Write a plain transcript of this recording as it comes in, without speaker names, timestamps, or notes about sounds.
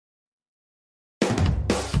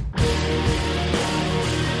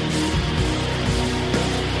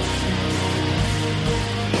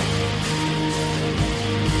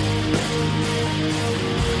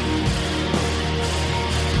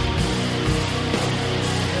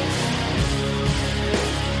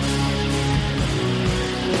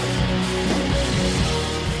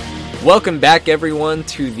Welcome back, everyone,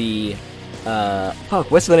 to the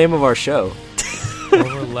what's the name of our show?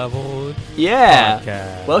 Overleveled Yeah.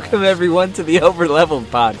 Podcast. Welcome, everyone, to the Overleveled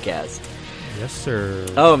Podcast. Yes, sir.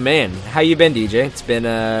 Oh man, how you been, DJ? It's been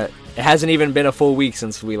it hasn't even been a full week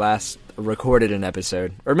since we last recorded an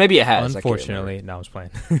episode, or maybe it has. Unfortunately, no, I was playing.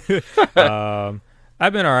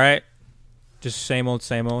 I've been all right. Just same old,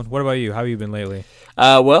 same old. What about you? How have you been lately?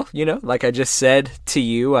 Well, like I just said to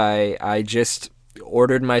you, I just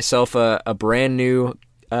ordered myself a brand new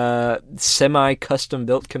semi-custom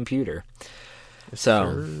built computer.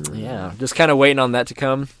 So, yeah, just kind of waiting on that to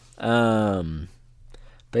come.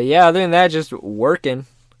 But yeah, other than that, just working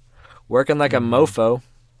like a mofo.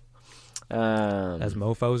 As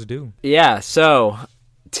mofos do. Yeah, so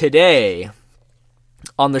today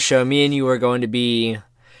on the show, me and you are going to be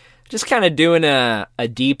just kind of doing a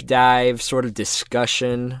deep dive sort of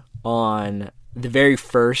discussion on the very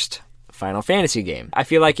first Final Fantasy game. I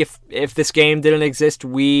feel like if this game didn't exist,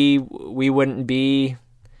 we wouldn't be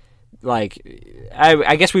like,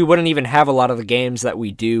 I guess we wouldn't even have a lot of the games that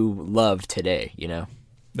we do love today, you know?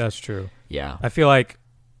 That's true. Yeah. I feel like,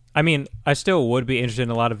 I still would be interested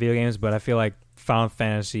in a lot of video games, but I feel like Final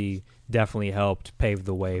Fantasy definitely helped pave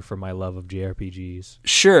the way for my love of JRPGs.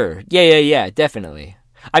 Sure. Yeah, definitely.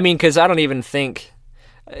 Because I don't even think...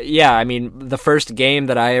 the first game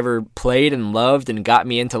that I ever played and loved and got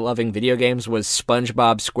me into loving video games was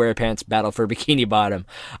SpongeBob SquarePants Battle for Bikini Bottom.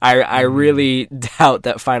 I really doubt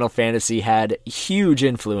that Final Fantasy had huge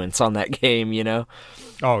influence on that game, you know?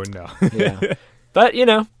 Oh, no. Yeah. But,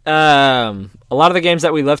 a lot of the games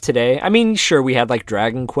that we love today, sure, we had, like,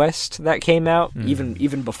 Dragon Quest that came out,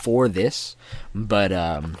 even before this. But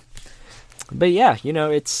yeah,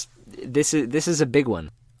 this is a big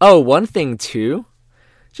one. Oh, one thing, too,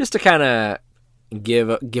 just to kind of give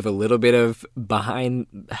a little bit of behind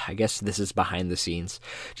the scenes,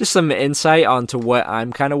 just some insight onto what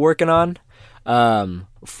I'm kind of working on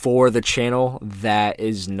for the channel that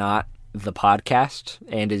is not the podcast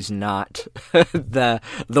and is not the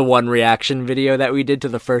one reaction video that we did to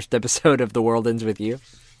the first episode of The World Ends With You.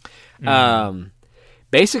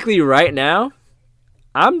 Basically right now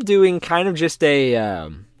I'm doing kind of just a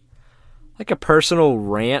like a personal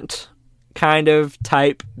rant kind of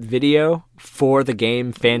type video for the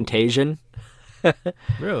game Fantasian.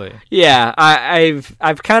 Really? Yeah,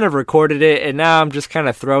 I've kind of recorded it, and now I'm just kind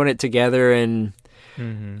of throwing it together in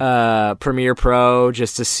Premiere Pro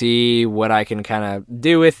just to see what I can kind of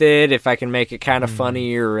do with it, if I can make it kind of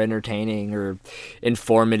funny or entertaining or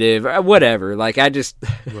informative or whatever. Like I just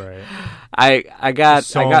Right. I got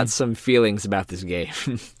some feelings about this game.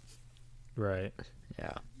 Right.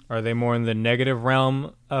 Yeah. Are they more in the negative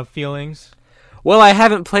realm of feelings? Well, I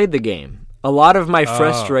haven't played the game. A lot of my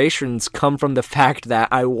frustrations come from the fact that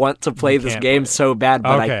I want to play this game so bad,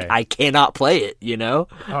 but I cannot play it, you know?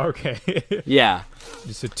 Okay. Yeah.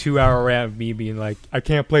 Just a 2-hour rant of me being like, I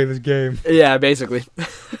can't play this game. Yeah, basically.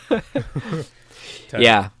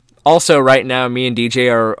 Yeah. Also, right now, me and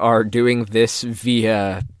DJ are doing this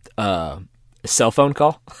via cell phone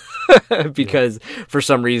call because for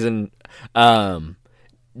some reason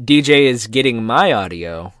DJ is getting my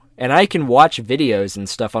audio, and I can watch videos and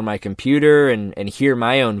stuff on my computer and hear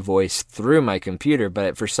my own voice through my computer,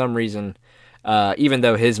 but for some reason, even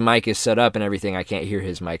though his mic is set up and everything, I can't hear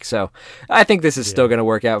his mic. So I think this is still going to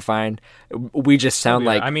work out fine. We just sound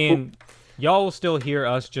like... y'all will still hear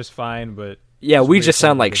us just fine, but... Yeah, we just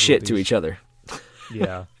sound like shit to each other.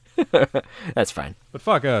 Yeah. That's fine. But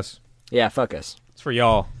fuck us. Yeah, fuck us. It's for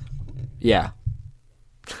y'all. Yeah.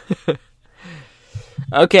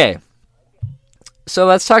 Okay. So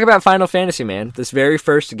let's talk about Final Fantasy, man. This very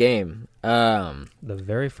first game. The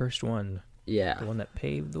very first one. Yeah. The one that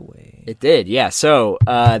paved the way. It did, yeah. So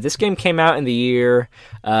this game came out in the year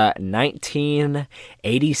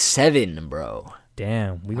 1987, bro.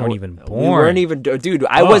 Damn, we weren't even born. We weren't even, dude.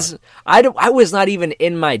 I was not even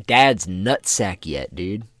in my dad's nutsack yet,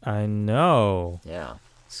 dude. I know. Yeah.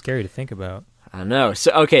 Scary to think about. I know.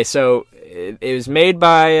 So it was made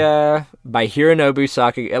by Hironobu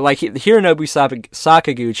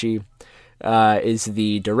Sakaguchi. Is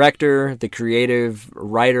the director, the creative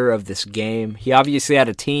writer of this game. He obviously had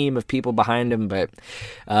a team of people behind him, but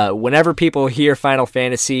whenever people hear Final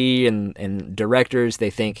Fantasy and directors, they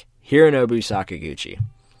think Hironobu Sakaguchi.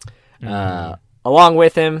 Along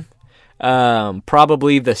with him,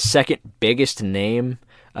 probably the second biggest name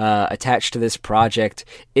attached to this project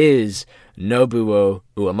is Nobuo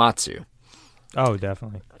Uematsu. Oh,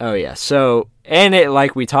 definitely. Oh, yeah. So, and it,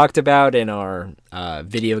 like we talked about in our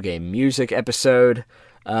video game music episode,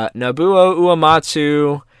 Nobuo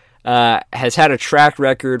Uematsu has had a track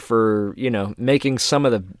record for, making some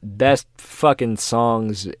of the best fucking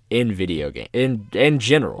songs in video game in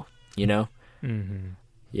general, Mm-hmm.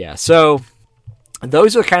 Yeah, so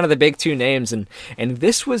those are kind of the big two names, and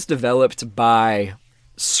this was developed by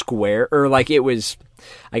Square, or like it was,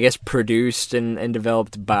 I guess, produced and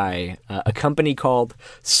developed by a company called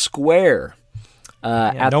Square.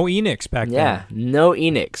 No Enix back then. Yeah, no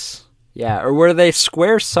Enix. Yeah, or were they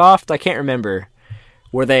Squaresoft? I can't remember.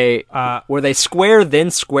 Were they Square, then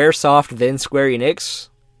Squaresoft, then Square Enix?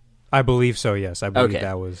 I believe so, yes. I believe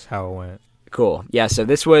that was how it went. Cool. Yeah, so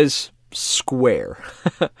this was Square.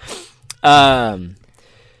 But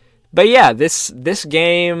yeah, this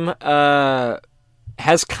game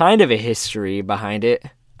has kind of a history behind it.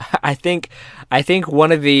 I think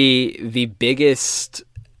one of the biggest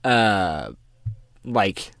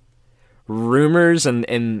like rumors and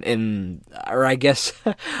or I guess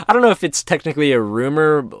I don't know if it's technically a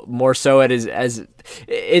rumor, more so as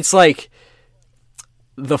it's like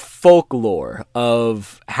the folklore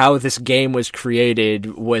of how this game was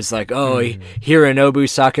created was like, Hironobu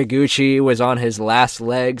Sakaguchi was on his last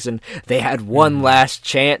legs and they had one last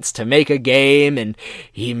chance to make a game, and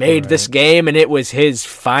he made this game and it was his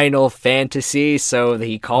Final Fantasy, so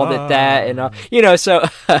he called it that, and so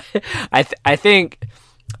I think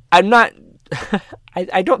I'm not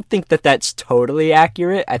I don't think that that's totally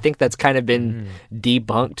accurate. I think that's kind of been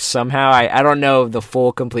debunked somehow. I don't know the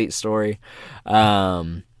full complete story.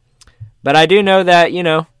 But I do know that,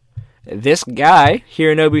 this guy,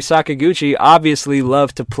 Hironobu Sakaguchi, obviously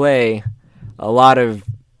loved to play a lot of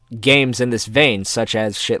games in this vein, such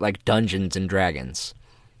as shit like Dungeons and Dragons.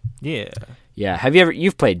 Yeah. Yeah.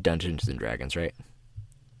 You've played Dungeons and Dragons, right?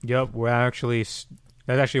 Yep.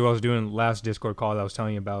 That's actually what I was doing last Discord call that I was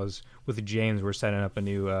telling you about. Was with James, we're setting up a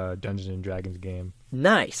new Dungeons and Dragons game.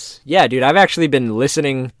 Nice. Yeah, dude, I've actually been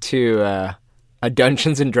listening to a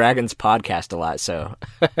Dungeons and Dragons podcast a lot, so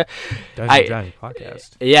Dungeons and Dragons podcast.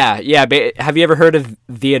 Yeah. Have you ever heard of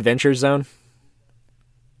The Adventure Zone?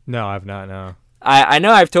 No, I've not. No. I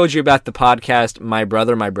know I've told you about the podcast My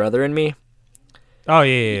Brother and Me. Oh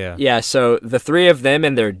yeah. Yeah. So the three of them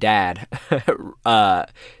and their dad,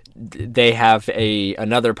 they have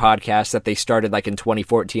another podcast that they started like in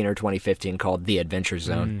 2014 or 2015 called The Adventure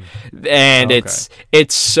Zone, and it's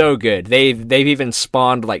so good. They've even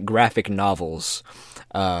spawned like graphic novels.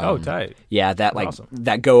 Tight. Yeah, that like awesome.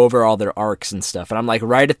 That go over all their arcs and stuff. And I'm like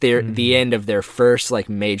right at the end of their first like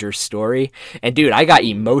major story. And dude, I got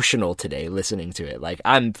emotional today listening to it. Like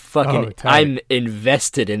I'm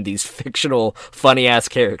invested in these fictional funny ass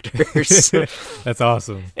characters. That's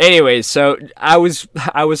awesome. Anyways, so I was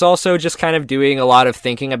also just kind of doing a lot of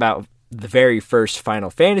thinking about the very first Final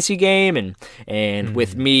Fantasy game, and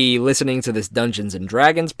with me listening to this Dungeons and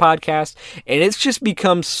Dragons podcast, and it's just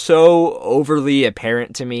become so overly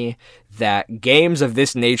apparent to me that games of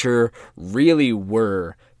this nature really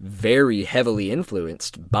were very heavily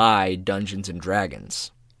influenced by Dungeons and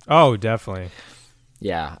Dragons. Oh, definitely.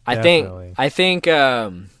 Yeah, I think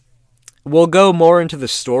we'll go more into the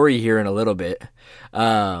story here in a little bit.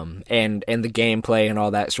 And the gameplay and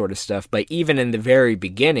all that sort of stuff. But even in the very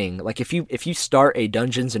beginning, like if you start a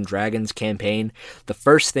Dungeons and Dragons campaign, the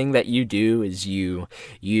first thing that you do is you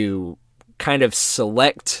kind of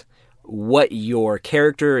select what your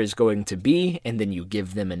character is going to be, and then you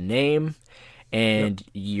give them a name. And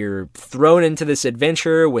you're thrown into this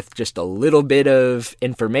adventure with just a little bit of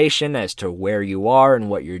information as to where you are and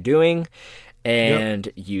what you're doing. And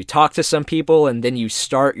you talk to some people, and then you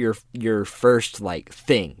start your first like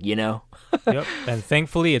thing, Yep. And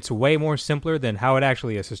thankfully, it's way more simpler than how it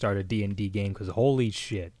actually is to start a D&D game. Because holy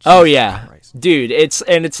shit! Oh yeah, dude. It's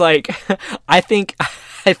like I think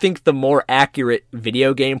the more accurate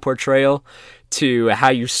video game portrayal to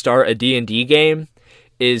how you start a D&D game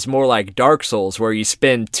is more like Dark Souls, where you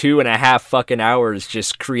spend 2.5 fucking hours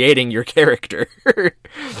just creating your character.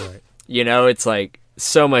 Right. It's like.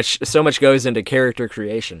 So much goes into character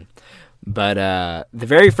creation. But the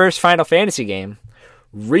very first Final Fantasy game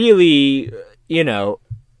really,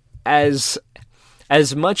 as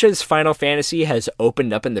much as Final Fantasy has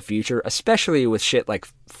opened up in the future, especially with shit like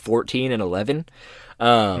 14 and 11,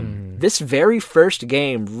 this very first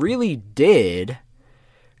game really did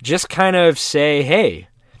just kind of say, hey,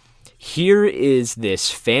 here is this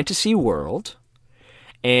fantasy world,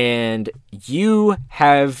 and you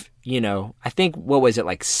have... I think, what was it,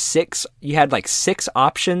 like 6? You had like 6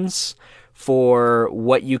 options for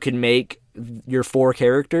what you could make your 4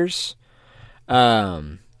 characters.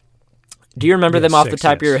 Do you remember them off the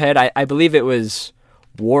top of your head? I believe it was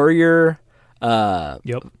warrior,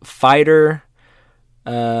 fighter,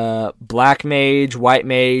 Black Mage, White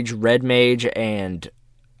Mage, Red Mage, and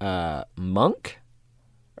Monk?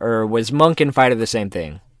 Or was Monk and Fighter the same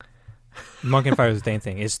thing? Monk and Fighter is the same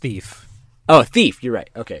thing. It's Thief. Oh, Thief. You're right.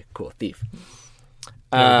 Okay, cool. Thief.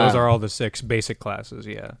 Those are all the 6 basic classes,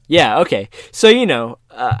 yeah. Yeah, okay. So,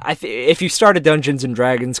 if you start a Dungeons &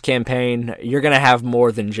 Dragons campaign, you're going to have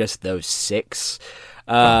more than just those 6.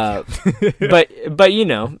 But that's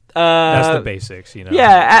the basics,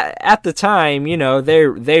 Yeah, at the time,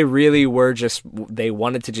 they really were they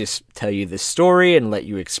wanted to just tell you this story and let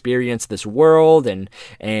you experience this world and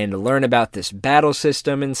learn about this battle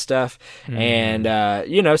system and stuff. And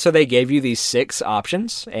so they gave you these 6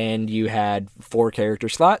 options, and you had 4 character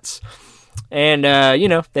slots. And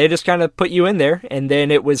they just kind of put you in there, and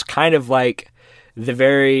then it was kind of like the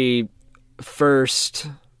very first,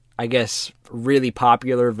 I guess, really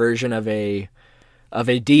popular version of a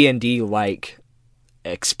D&D like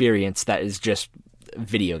experience that is just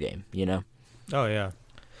video game, Oh yeah.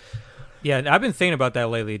 Yeah, I've been thinking about that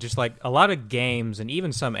lately. Just like a lot of games and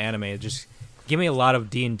even some anime just give me a lot of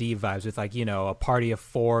D&D vibes with like, a party of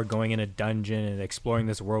 4 going in a dungeon and exploring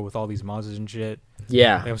this world with all these monsters and shit.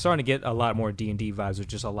 Yeah. Like, I'm starting to get a lot more D&D vibes with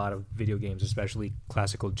just a lot of video games, especially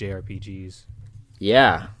classical JRPGs.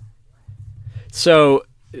 Yeah. So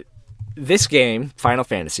this game, Final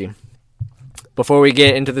Fantasy, before we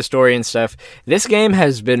get into the story and stuff, this game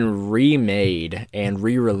has been remade and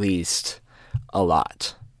re-released a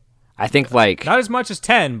lot. I think not as much as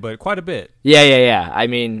 10, but quite a bit. Yeah. I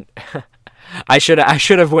mean, I should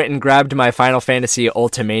have went and grabbed my Final Fantasy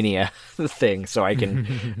Ultimania thing so I can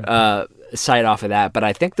cite off of that. But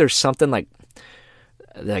I think there's something like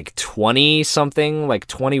 20 something, like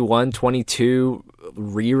 21, 22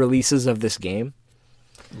 re-releases of this game.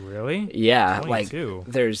 Really? Yeah, 22. Like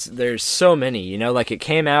there's so many, like it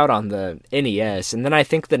came out on the NES, and then I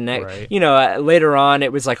think the next, right. Later on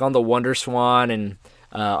it was like on the WonderSwan and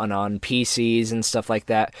on PCs and stuff like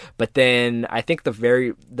that. But then I think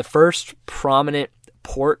the first prominent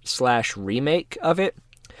port/remake of it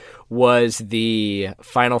was the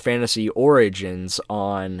Final Fantasy Origins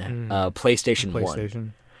on PlayStation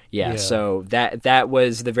 1. Yeah, so that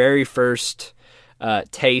was the very first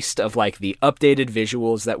taste of like the updated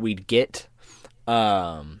visuals that we'd get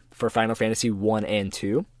for Final Fantasy 1 and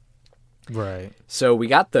 2. Right. So we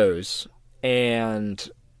got those, and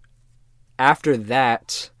after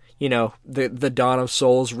that, the Dawn of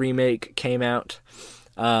Souls remake came out,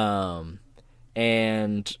 and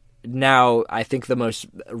now I think the most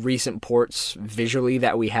recent ports visually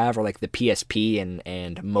that we have are like the PSP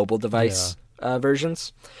and mobile device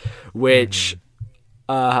versions, which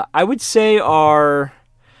I would say are,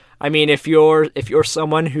 I mean, if you're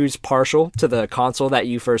someone who's partial to the console that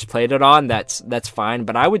you first played it on, that's fine.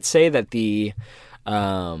 But I would say that the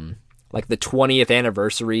like the 20th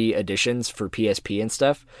anniversary editions for PSP and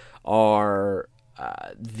stuff are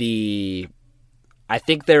I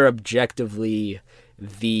think they're objectively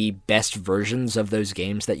the best versions of those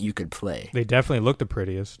games that you could play. They definitely look the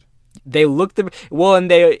prettiest. They look well, and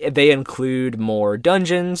they include more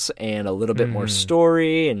dungeons and a little bit more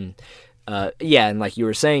story, and and like you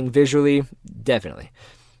were saying, visually, definitely.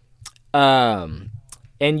 And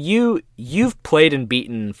you've played and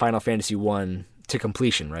beaten Final Fantasy 1 to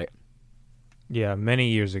completion, right? Yeah, many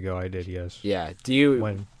years ago I did, yes. Yeah. Do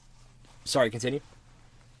you? Sorry, continue.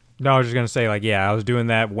 No, I was just gonna say, like, I was doing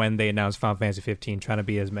that when they announced Final Fantasy 15, trying to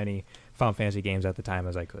beat as many Final Fantasy games at the time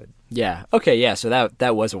as I could. Yeah. Okay. Yeah. So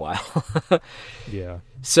that was a while. Yeah.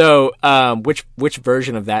 So, which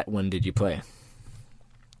version of that one did you play?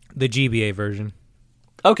 The GBA version.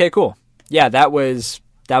 Okay. Cool. Yeah. That was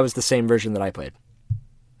the same version that I played.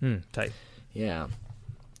 Tight. Yeah.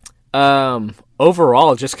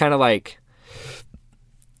 Overall, just kind of like,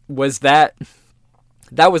 was that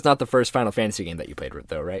was not the first Final Fantasy game that you played,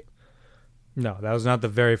 though, right? No, that was not the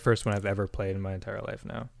very first one I've ever played in my entire life.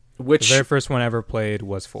 No. The very first one I ever played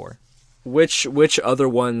was 4. Which other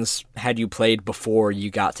ones had you played before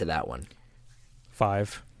you got to that one?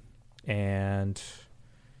 5 and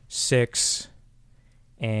 6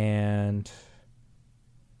 and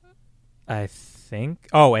I think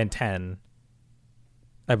and 10,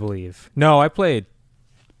 I believe. No, I played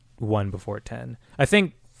 1 before 10. I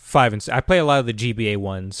think 5 and 6. I play a lot of the GBA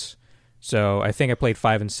ones, so I think I played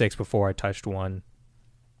 5 and 6 before I touched 1.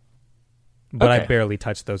 But I barely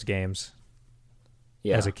touched those games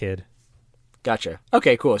as a kid. Gotcha.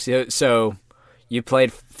 Okay, cool. So you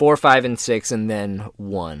played 4, 5, and 6, and then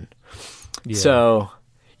 1. Yeah. So,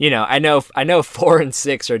 I know 4 and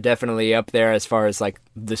 6 are definitely up there as far as like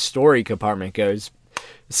the story compartment goes.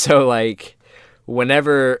 So like,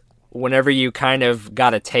 whenever you kind of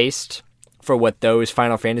got a taste for what those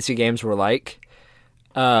Final Fantasy games were like.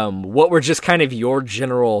 What were just kind of your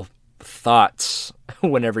general thoughts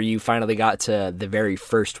whenever you finally got to the very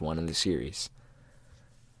first one in the series?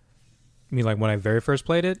 You mean like when I very first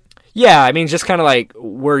played it? Yeah, I mean, just kind of like,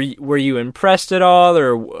 were you impressed at all,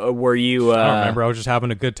 or were you... I don't remember. I was just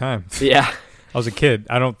having a good time. Yeah. I was a kid.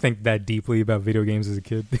 I don't think that deeply about video games as a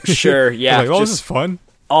kid. Sure, yeah. Like, oh, this is fun.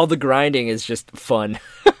 All the grinding is just fun.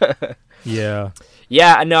 Yeah.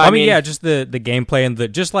 Yeah, no, I mean... yeah, just the gameplay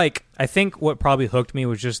and just like, I think what probably hooked me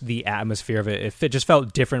was just the atmosphere of it. It just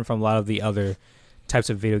felt different from a lot of the other types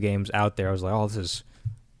of video games out there. I was like, oh, this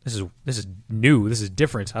is new. This is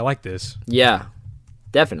different. I like this. Yeah,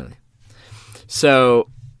 definitely. So,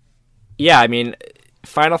 yeah, I mean,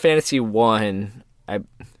 Final Fantasy 1,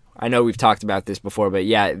 I know we've talked about this before, but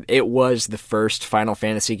yeah, it was the first Final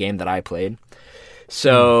Fantasy game that I played.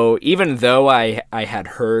 So even though I had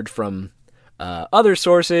heard from other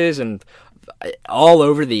sources and all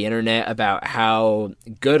over the internet about how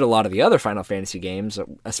good a lot of the other Final Fantasy games,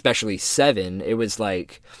 especially 7, it was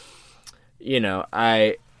like, you know,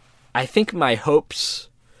 I think my hopes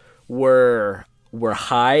were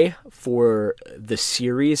high for the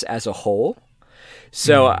series as a whole.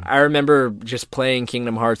 So I remember just playing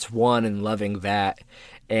Kingdom Hearts 1 and loving that.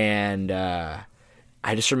 And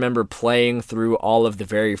I just remember playing through all of the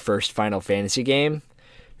very first Final Fantasy game,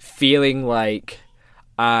 feeling like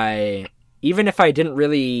even if I didn't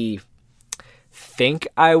really think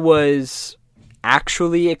I was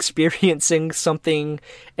actually experiencing something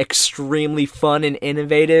extremely fun and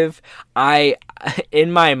innovative,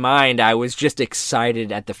 in my mind, I was just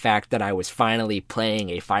excited at the fact that I was finally playing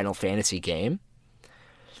a Final Fantasy game.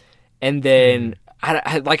 And then,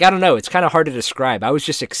 I don't know, it's kind of hard to describe. I was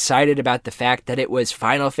just excited about the fact that it was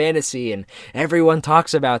Final Fantasy and everyone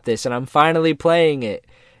talks about this and I'm finally playing it.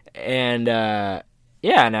 And, yeah,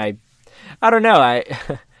 and I don't know,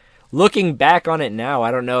 looking back on it now, I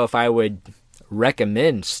don't know if I would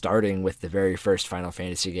recommend starting with the very first Final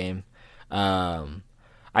Fantasy game.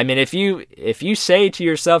 I mean, if you say to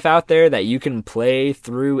yourself out there that you can play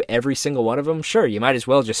through every single one of them, sure, you might as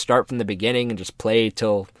well just start from the beginning and just play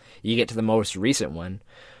till you get to the most recent one.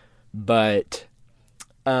 But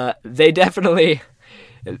they definitely...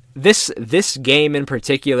 This game in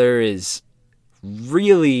particular is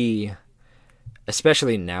really...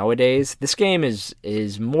 Especially nowadays, this game is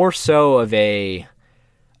more so of a...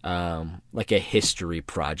 like a history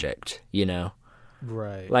project, you know?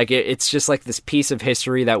 Right. Like, it's just like this piece of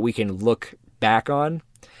history that we can look back on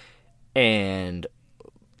and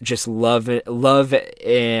just love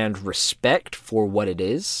and respect for what it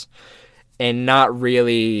is, and not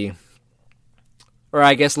really, or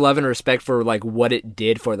I guess love and respect for like what it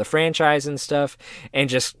did for the franchise and stuff, and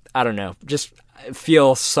just, I don't know, just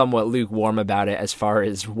feel somewhat lukewarm about it as far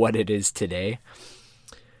as what it is today.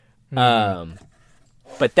 But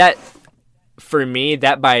that, for me,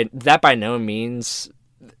 that by no means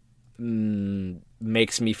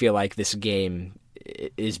makes me feel like this game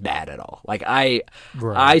is bad at all. Like, I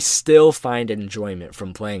still find enjoyment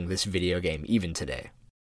from playing this video game even today.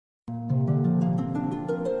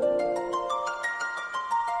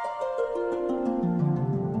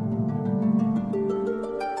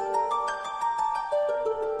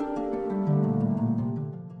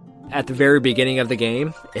 At the very beginning of the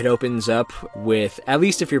game, it opens up with, at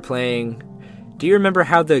least if you're playing... Do you remember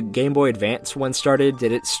how the Game Boy Advance one started?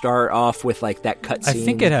 Did it start off with, like, that cutscene? I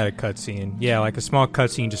think it had a cutscene. Yeah, like a small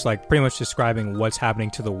cutscene, just, like, pretty much describing what's happening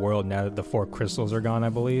to the world now that the 4 crystals are gone, I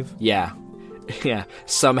believe. Yeah. Yeah.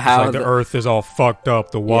 Somehow... Like the earth is all fucked up,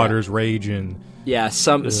 the water's raging. Yeah,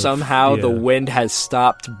 somehow the wind has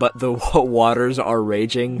stopped, but the waters are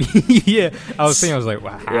raging. Yeah, I was like,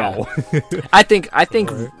 wow. Yeah. I think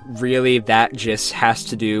really that just has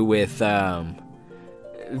to do with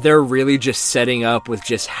they're really just setting up with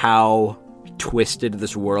just how twisted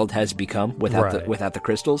this world has become without the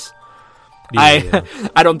crystals. Yeah,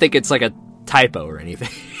 I don't think it's like a typo or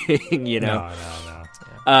anything, you know.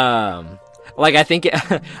 No. Yeah. Like, I think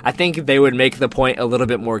they would make the point a little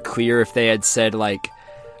bit more clear if they had said, like,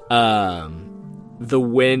 the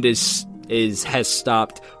wind has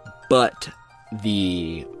stopped, but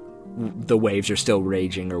the waves are still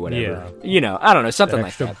raging or whatever. Yeah. You know, I don't know, something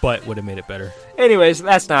like that. But would have made it better. Anyways,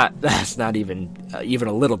 that's not even a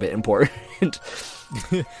little bit important.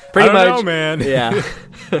 Pretty I don't much, know, man. Yeah.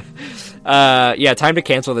 Yeah, time to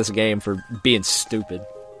cancel this game for being stupid.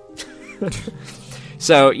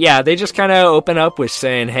 So, yeah, they just kind of open up with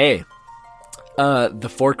saying, hey, the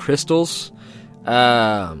 4 crystals,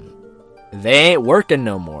 they ain't working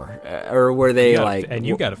no more. Or were they and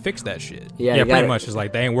you gotta fix that shit. Yeah, pretty much. It's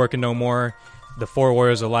like, they ain't working no more. the four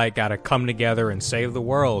warriors of light got to come together and save the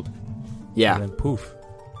world. Yeah. And then poof.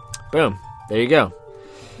 Boom. There you go.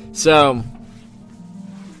 So,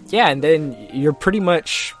 yeah, and then you're pretty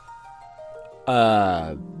much,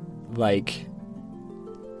 like,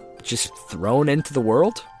 just thrown into the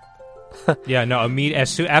world. Yeah, no,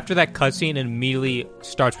 after that cutscene, it immediately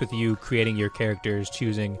starts with you creating your characters,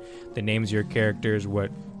 choosing the names of your characters,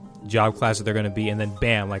 what job classes they're going to be, and then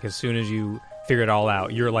bam, like as soon as you figure it all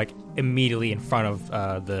out, you're like immediately in front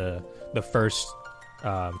of the first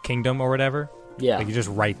kingdom or whatever. Yeah. Like you're just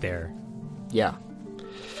right there. Yeah.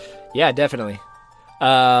 Yeah, definitely.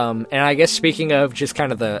 And I guess speaking of just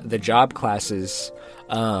kind of the job classes,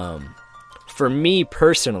 for me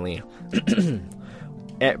personally,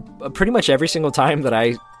 pretty much every single time that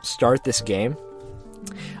I start this game,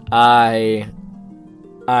 I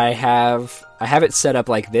have it set up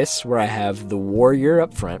like this, where I have the warrior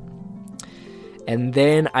up front, and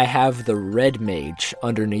then I have the red mage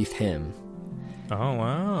underneath him. Oh,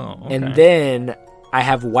 wow. Okay. And then I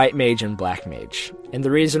have white mage and black mage. And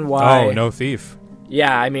the reason why... Oh, no thief.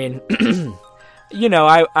 Yeah, I mean,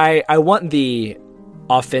 I want the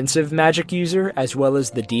offensive magic user as well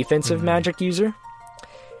as the defensive magic user.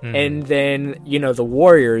 And then, the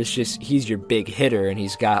warrior is he's your big hitter, and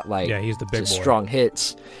he's got, like, he's the big boy. Strong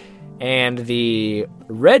hits. And the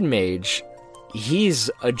red mage, he's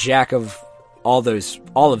a jack of all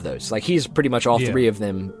of those. Like, he's pretty much all three of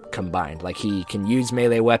them combined. Like, he can use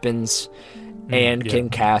melee weapons and can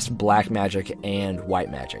cast black magic and white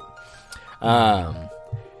magic.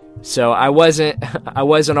 So I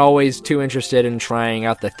wasn't always too interested in trying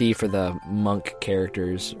out the thief or the monk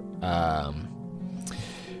characters.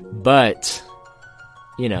 But,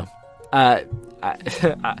 I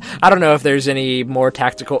don't know if there's any more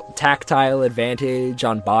tactile advantage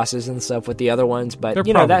on bosses and stuff with the other ones, but there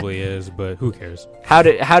probably is, but who cares? How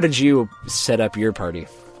did you set up your party?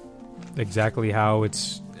 Exactly how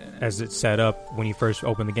it's set up when you first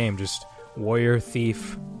open the game. Just warrior,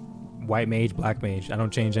 thief, white mage, black mage. I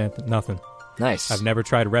don't change anything, nothing. Nice. I've never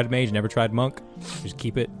tried red mage, never tried monk. Just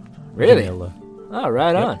keep it. Really? vanilla. Oh,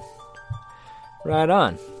 right on. Right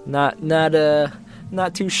on. Not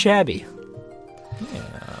too shabby.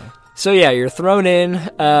 Yeah. So yeah, you're thrown in.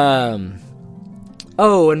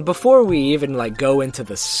 Oh, and before we even go into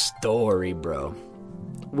the story, bro,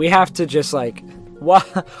 we have to just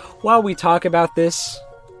while we talk about this,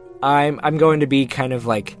 I'm going to be kind of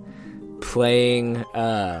playing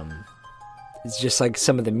it's just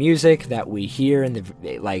some of the music that we hear in the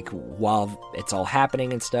while it's all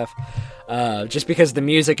happening and stuff. Just because the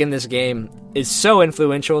music in this game is so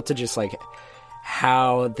influential to just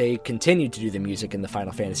how they continue to do the music in the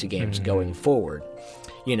Final Fantasy games going forward.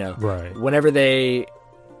 Right. Whenever they,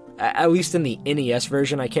 at least in the NES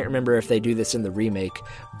version, I can't remember if they do this in the remake,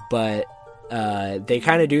 but they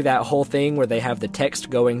kind of do that whole thing where they have the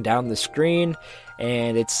text going down the screen,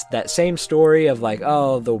 and it's that same story of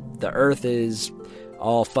the Earth is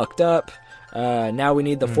all fucked up. Now we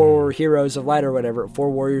need the four heroes of light or whatever,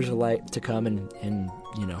 four warriors of light to come and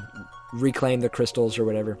reclaim the crystals or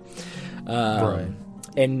whatever. Right.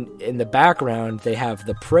 And in the background, they have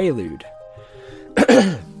the prelude.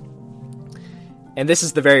 And this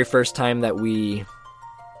is the very first time that we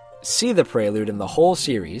see the prelude in the whole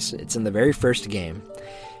series. It's in the very first game.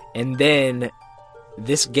 And then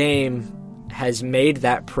this game has made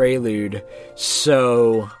that prelude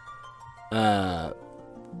so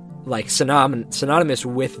synonymous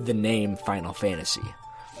with the name Final Fantasy.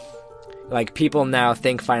 People now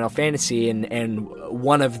think Final Fantasy, and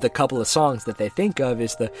one of the couple of songs that they think of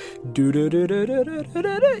is the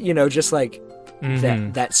do-do-do-do-do-do-do-do, just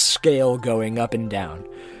that scale going up and down.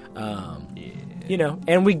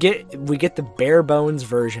 And we get the bare bones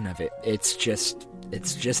version of it. It's just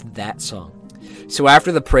that song. So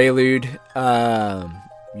after the prelude,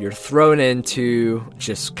 you're thrown into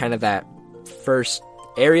just kind of that first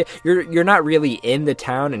area. You're not really in the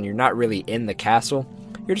town, and you're not really in the castle.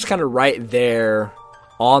 You're just kind of right there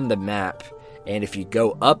on the map. And if you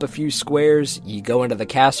go up a few squares, you go into the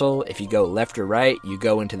castle. If you go left or right, you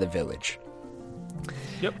go into the village.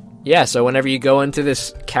 Yep. Yeah, so whenever you go into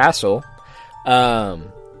this castle,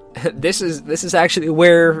 this is actually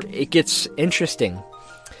where it gets interesting,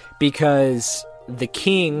 because the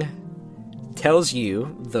king tells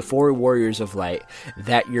you, the four warriors of light,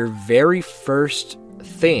 that your very first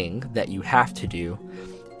thing that you have to do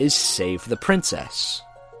is save the princess.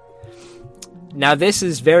 Now, this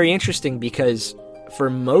is very interesting because for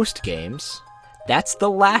most games, that's the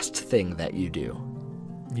last thing that you do.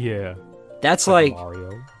 Yeah. That's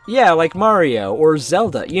Mario. Yeah, like Mario or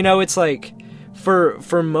Zelda. It's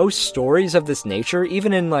for most stories of this nature,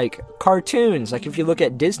 even in like cartoons, like if you look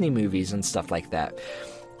at Disney movies and stuff like that,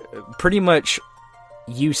 pretty much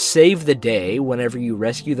you save the day whenever you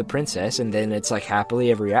rescue the princess, and then it's like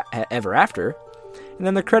happily ever after, and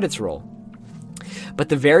then the credits roll. But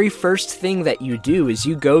the very first thing that you do is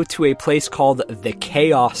you go to a place called the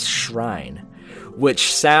Chaos Shrine,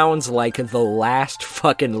 which sounds like the last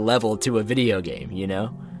fucking level to a video game, you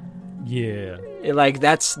know? Yeah. Like,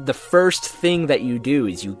 that's the first thing that you do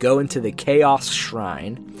is you go into the Chaos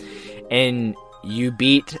Shrine, and you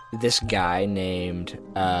beat this guy named,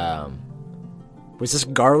 was this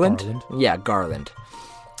Garland? Yeah, Garland.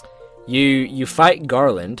 You fight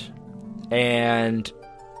Garland, and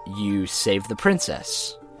you save the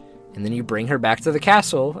princess. And then you bring her back to the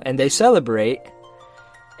castle, and they celebrate,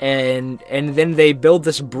 and then they build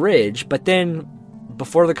this bridge, but then,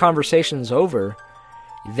 before the conversation's over,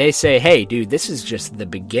 they say, hey, dude, this is just the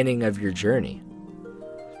beginning of your journey.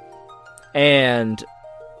 And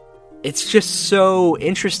it's just so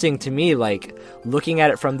interesting to me, like, looking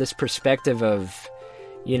at it from this perspective of,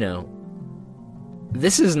 you know,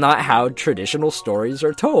 this is not how traditional stories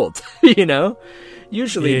are told, you know?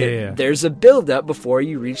 Usually there's a build-up before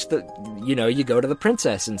you reach the, you know, you go to the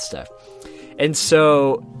princess and stuff. And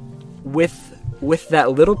so, with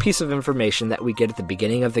that little piece of information that we get at the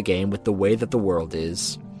beginning of the game, with the way that the world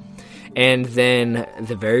is, and then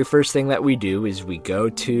the very first thing that we do is we go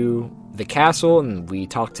to the castle and we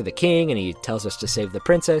talk to the king, and he tells us to save the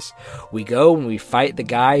princess. We go and we fight the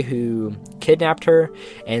guy who kidnapped her,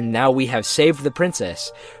 and now we have saved the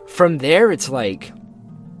princess. From there, it's like,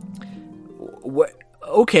 what?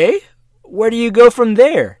 Okay, where do you go from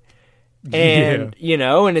there? And you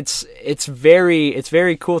know, and it's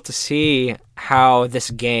very cool to see how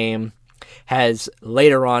this game has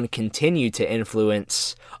later on continued to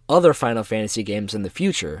influence other Final Fantasy games in the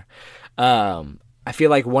future. I feel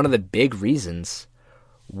like one of the big reasons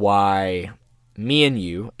why me and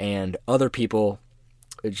you and other people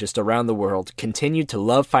just around the world continue to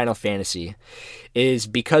love Final Fantasy is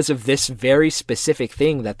because of this very specific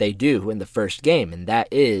thing that they do in the first game, and that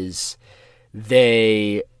is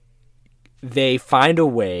they find a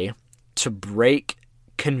way to break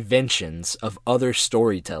conventions of other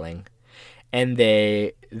storytelling, and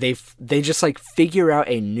they just like figure out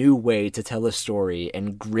a new way to tell a story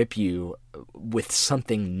and grip you with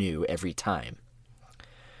something new every time,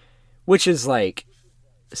 which is like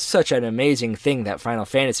such an amazing thing that Final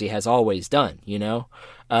Fantasy has always done, you know?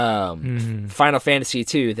 Final Fantasy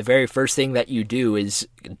 2, the very first thing that you do is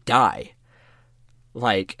die.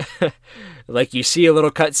 Like, like you see a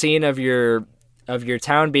little cutscene of your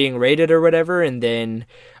town being raided or whatever, and then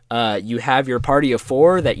you have your party of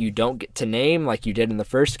 4 that you don't get to name like you did in the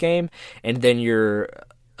first game, and then you're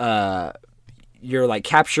like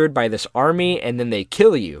captured by this army, and then they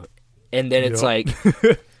kill you, and then it's like,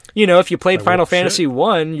 you know, if you played Final Fantasy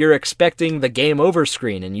 1, you're expecting the game over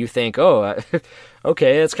screen, and you think, oh,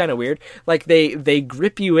 okay, that's kind of weird. Like, they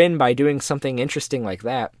grip you in by doing something interesting like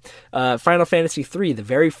that. Final Fantasy 3, the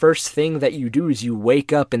very first thing that you do is you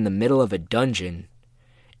wake up in the middle of a dungeon,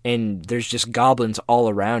 and there's just goblins all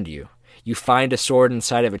around you. You find a sword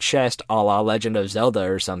inside of a chest, a la Legend of Zelda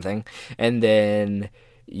or something, and then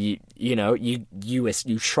you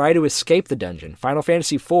try to escape the dungeon. Final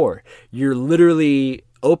Fantasy 4, you're literally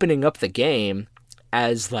opening up the game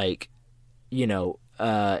as, like, you know,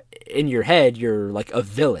 in your head, you're like a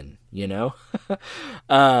villain, you know?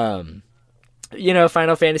 You know,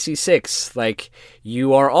 Final Fantasy 6, like,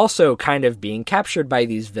 you are also kind of being captured by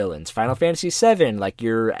these villains. Final Fantasy 7, like,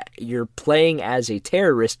 you're playing as a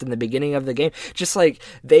terrorist in the beginning of the game. Just like,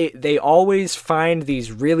 they always find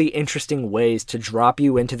these really interesting ways to drop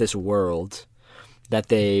you into this world that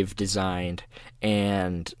they've designed,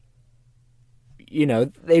 and you know,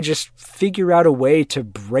 they just figure out a way to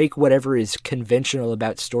break whatever is conventional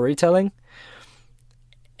about storytelling.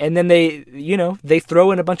 And then they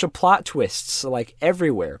throw in a bunch of plot twists, like,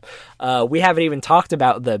 everywhere. We haven't even talked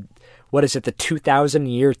about the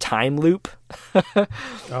 2,000-year time loop?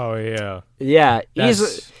 Oh, yeah. Yeah.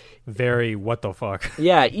 That's very what the fuck.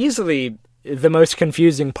 Yeah, easily the most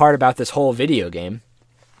confusing part about this whole video game.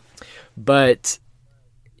 But,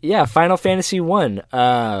 yeah, Final Fantasy 1,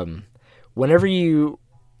 Whenever you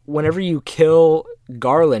kill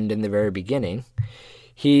Garland in the very beginning,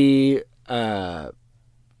 he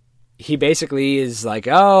basically is like,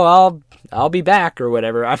 oh, I'll be back or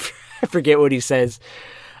whatever. I forget what he says.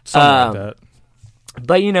 Something like that.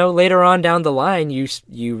 But you know, later on down the line,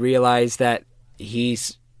 you realize that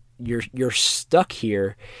you're stuck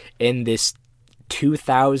here in this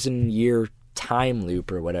 2,000-year time loop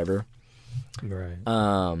or whatever. Right.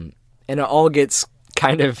 and it all gets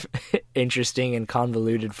kind of interesting and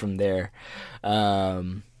convoluted from there. But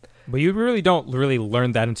you really don't really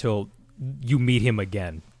learn that until you meet him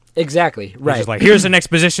again. Exactly, right. It's just like, here's an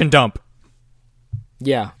exposition dump.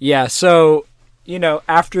 Yeah. So,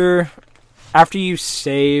 after you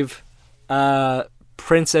save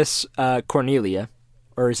Princess Cornelia,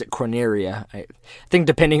 or is it Corneria? I think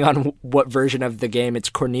depending on what version of the game, it's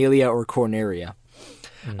Cornelia or Corneria.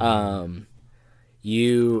 Mm-hmm.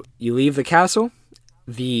 You leave the castle.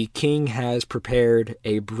 The king has prepared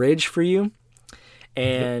a bridge for you,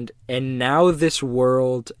 and now this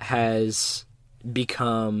world has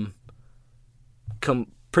become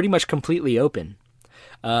pretty much completely open.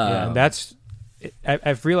 And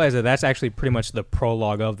I've realized that's actually pretty much the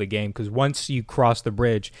prologue of the game, because once you cross the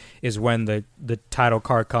bridge is when the title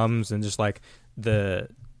card comes, and just like the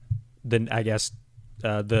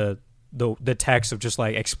text of just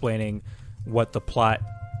like explaining what the plot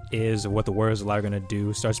is, or what the words are going to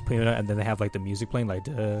do starts playing, and then they have like the music playing, like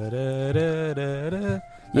da da da da da.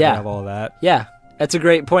 Yeah, have all that. Yeah, that's a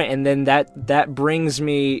great point. And then that brings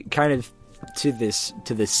me kind of to this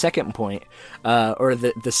second point, or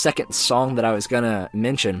the second song that I was gonna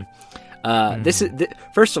mention. This is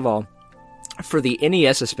first of all, for the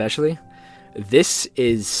NES especially, this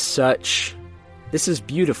is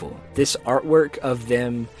beautiful. This artwork of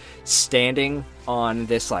them standing on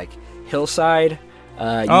this like hillside.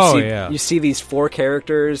 You see these 4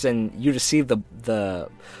 characters, and you just see the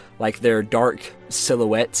like their dark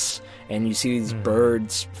silhouettes. And you see these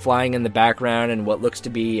birds flying in the background, and what looks to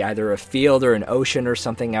be either a field or an ocean or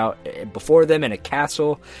something out before them, and a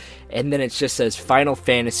castle. And then it just says Final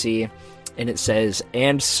Fantasy, and it says,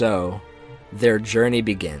 and so their journey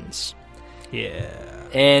begins. Yeah.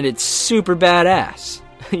 And it's super badass,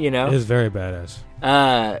 It is very badass.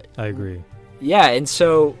 I agree. Yeah, and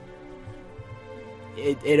so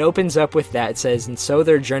it opens up with that. It says, and so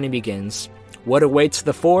their journey begins. What awaits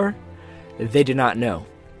the 4? They do not know.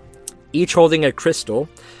 Each holding a crystal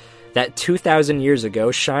that 2,000 years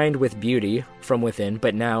ago shined with beauty from within,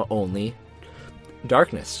 but now only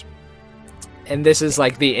darkness. And this is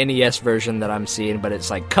like the NES version that I'm seeing, but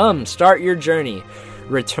it's like, come, start your journey.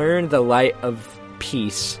 Return the light of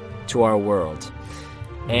peace to our world.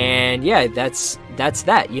 And yeah, that's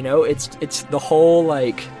that, It's the whole,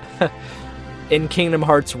 like, in Kingdom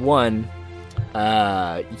Hearts 1,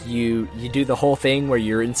 you do the whole thing where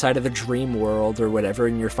you're inside of the dream world or whatever,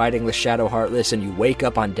 and you're fighting the Shadow Heartless, and you wake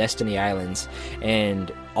up on Destiny Islands, and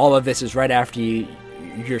all of this is right after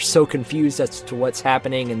you're so confused as to what's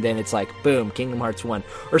happening, and then it's like, boom, Kingdom Hearts 1.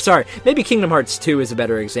 Or sorry, maybe Kingdom Hearts 2 is a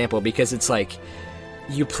better example, because it's like,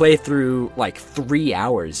 you play through like 3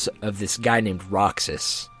 hours of this guy named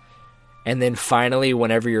Roxas, and then finally,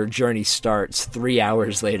 whenever your journey starts, 3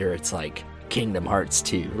 hours later, it's like, Kingdom Hearts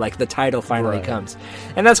 2. Like, the title finally comes.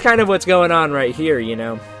 And that's kind of what's going on right here,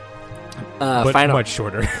 But much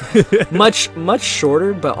shorter. much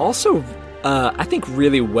shorter, but also, I think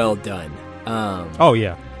really well done.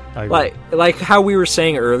 Yeah. I agree. Like how we were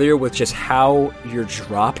saying earlier with just how you're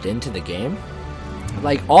dropped into the game.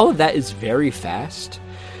 Like, all of that is very fast.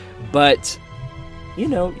 But, you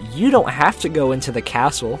don't have to go into the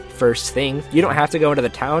castle first thing. You don't have to go into the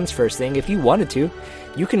towns first thing. If you wanted to,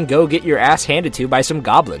 you can go get your ass handed to by some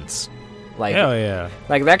goblins. Like, hell yeah.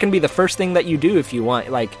 Like, that can be the first thing that you do if you want.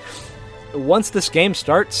 Like, once this game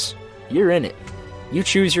starts, you're in it. You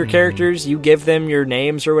choose your characters, you give them your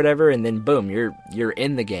names or whatever, and then boom, you're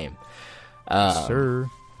in the game. Sir.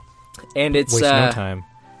 And it's waste no time.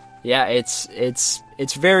 Yeah, it's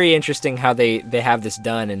very interesting how they have this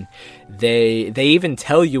done, and they even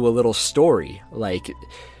tell you a little story. Like,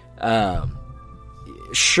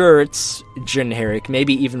 sure, it's generic.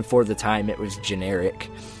 Maybe even for the time it was generic.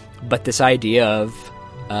 But this idea of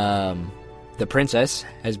the princess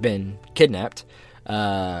has been kidnapped.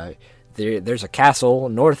 There's a castle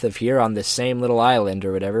north of here on this same little island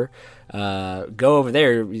or whatever. Go over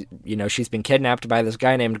there. She's been kidnapped by this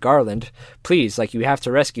guy named Garland. Please, you have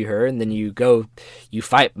to rescue her. And then you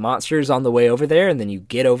fight monsters on the way over there, and then you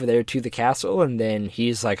get over there to the castle, and then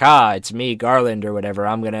he's like, it's me, Garland, or whatever.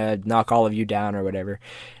 I'm gonna knock all of you down or whatever.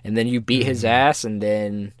 And then you beat his ass, and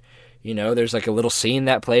then, there's a little scene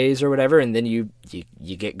that plays or whatever, and then you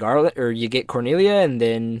get Garland, or you get Cornelia, and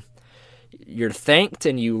then you're thanked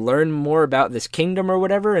and you learn more about this kingdom or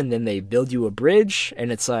whatever, and then they build you a bridge,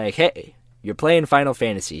 and it's like, hey, you're playing Final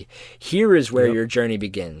Fantasy. Here is where your journey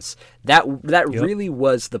begins. That really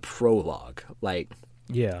was the prologue.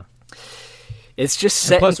 Yeah. It's just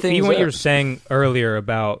setting things even up. what you were saying earlier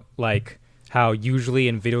about how usually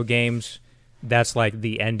in video games that's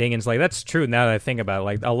the ending, and it's that's true now that I think about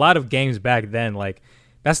it. A lot of games back then,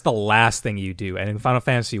 that's the last thing you do, and in Final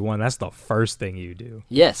Fantasy 1, that's the first thing you do.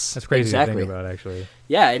 Yes, That's crazy exactly. to think about, actually.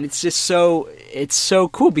 Yeah, and it's so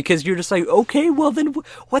cool because you're just like, okay, well then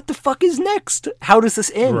what the fuck is next? How does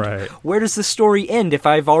this end? Right. Where does the story end if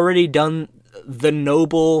I've already done the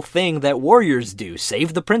noble thing that warriors do,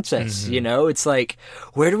 save the princess, you know? It's like,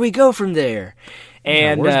 where do we go from there?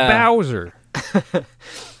 And where's Bowser?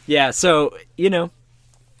 yeah, so, you know,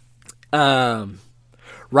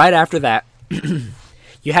 right after that,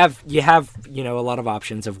 you have you know, a lot of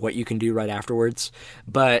options of what you can do right afterwards,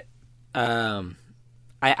 but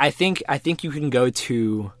I think you can go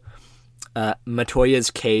to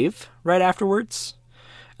Matoya's cave right afterwards.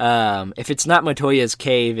 If it's not Matoya's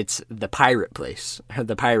cave, it's the pirate place.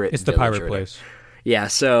 The pirate. It's the pirate place. Yeah,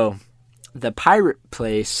 so the pirate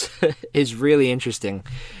place is really interesting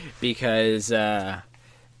because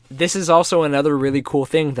this is also another really cool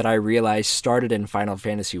thing that I realized started in Final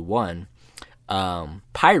Fantasy 1.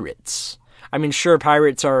 Pirates. I mean, sure,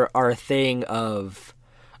 pirates are a thing of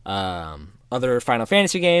other Final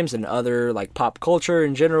Fantasy games and other like pop culture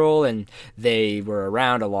in general, and they were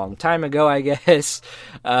around a long time ago, I guess.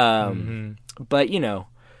 But you know,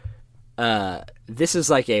 this is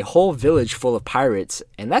like a whole village full of pirates,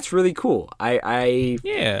 and that's really cool.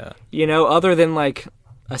 Yeah. You know, other than like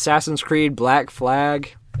Assassin's Creed, Black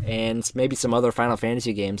Flag, and maybe some other Final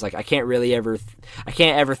Fantasy games, like I can't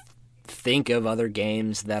ever think of other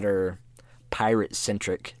games that are pirate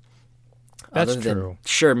centric. That's other than, true.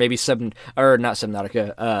 Sure, maybe not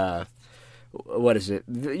Subnautica. What is it?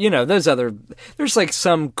 You know, there's like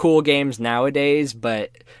some cool games nowadays,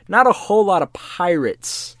 but not a whole lot of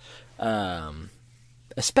pirates.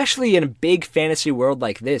 Especially in a big fantasy world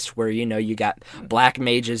like this, where, you know, you got black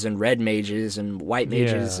mages and red mages and white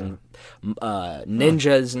mages and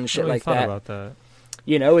ninjas and shit like that. About that.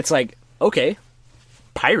 You know, it's like, okay,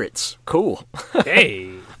 pirates, cool.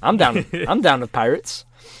 Hey, I'm down with pirates.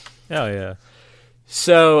 Hell yeah.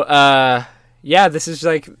 So, yeah, this is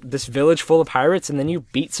like this village full of pirates, and then you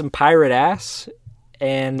beat some pirate ass,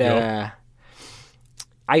 and Yep.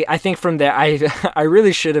 I think from there, I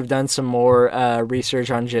really should have done some more research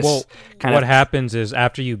on just what happens is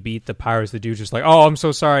after you beat the pirates, the dude's just like, "Oh, I'm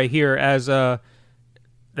so sorry. Here, as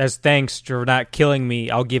thanks for not killing me,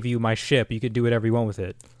 I'll give you my ship. You could do whatever you want with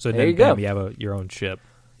it." So There then you go. you have your own ship.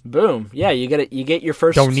 Boom. Yeah, you get your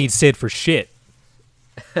first. Don't need Sid for shit.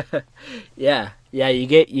 Yeah, you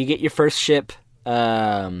get your first ship. It's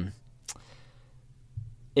And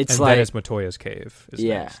like then it's Matoya's cave. Is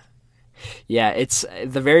next. Yeah, it's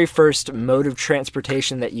the very first mode of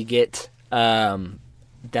transportation that you get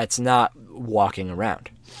that's not walking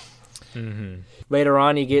around. Mm-hmm. Later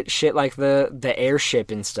on, you get shit like the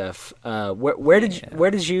airship and stuff. Where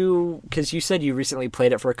did you? Because you said you recently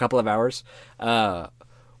played it for a couple of hours.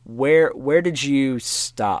 Where did you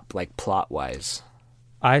stop, like plot wise?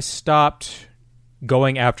 I stopped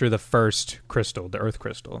going after the first crystal, the Earth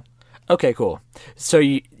crystal. Okay, cool. So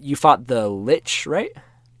you fought the Lich, right?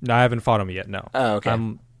 No, I haven't fought him yet. No. Oh, okay.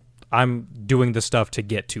 I'm doing the stuff to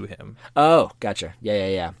get to him. Oh, gotcha.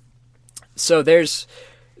 Yeah. So there's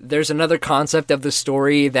another concept of the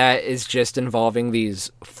story that is just involving these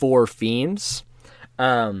 4 fiends,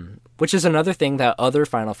 which is another thing that other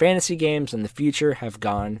Final Fantasy games in the future have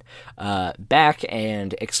gone back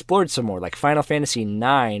and explored some more. Like Final Fantasy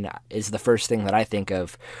IX is the first thing that I think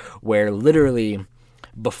of, where literally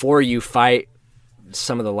before you fight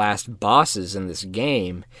some of the last bosses in this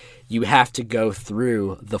game, you have to go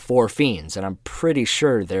through the 4 fiends, and I'm pretty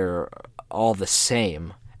sure they're all the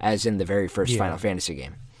same as in the very first Final Fantasy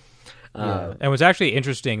game. Yeah. And what's actually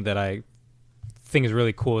interesting that I think is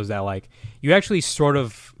really cool is that, like, you actually sort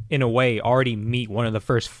of, in a way, already meet one of the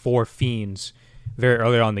first 4 fiends very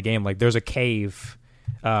early on in the game. Like, there's a cave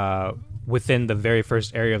within the very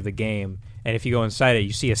first area of the game, and if you go inside it,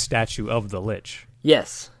 you see a statue of the Lich.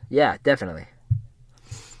 Yes. Yeah, definitely.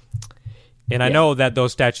 And I know that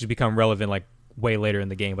those statues become relevant, like, way later in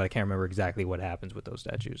the game, but I can't remember exactly what happens with those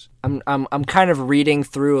statues. I'm kind of reading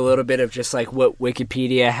through a little bit of just like what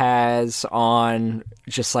Wikipedia has on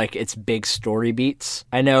just like its big story beats.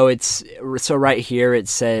 I know so right here it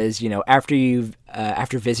says, you know,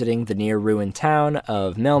 after visiting the near ruined town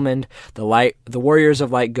of Melmond, the Warriors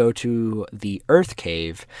of Light go to the Earth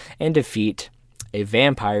Cave and defeat a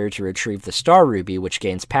vampire to retrieve the Star Ruby, which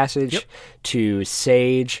gains passage to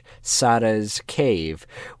Sage Sada's cave.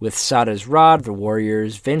 With Sada's rod, the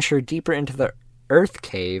warriors venture deeper into the Earth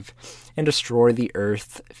Cave and destroy the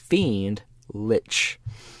Earth Fiend Lich.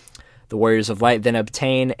 The Warriors of Light then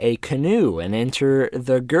obtain a canoe and enter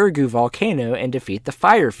the Gurgu volcano and defeat the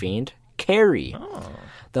Fire Fiend, Carrie.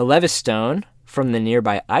 The Levistone from the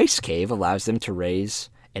nearby Ice Cave allows them to raise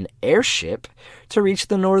an airship to reach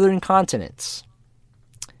the northern continents.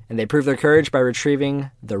 And they prove their courage by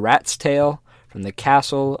retrieving the rat's tail from the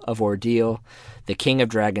castle of Ordeal. The king of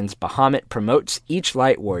dragons, Bahamut, promotes each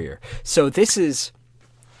light warrior. So this is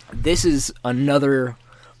another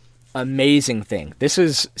amazing thing. This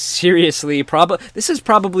is seriously this is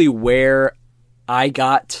probably where I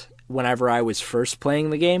got whenever I was first playing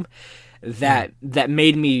the game that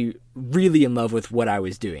made me really in love with what I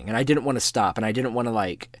was doing. And I didn't want to stop, and I didn't want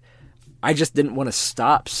to I just didn't want to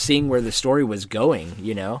stop seeing where the story was going,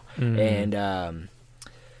 you know? And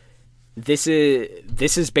this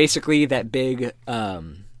is basically that big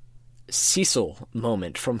Cecil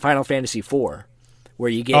moment from Final Fantasy IV, where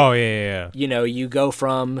you get you know, you go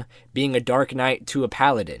from being a Dark Knight to a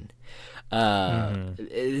Paladin.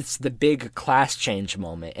 It's the big class change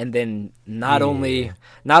moment, and then not only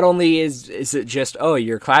is it just, oh,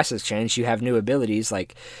 your class has changed, you have new abilities,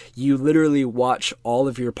 like you literally watch all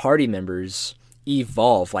of your party members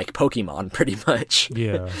evolve like Pokemon pretty much.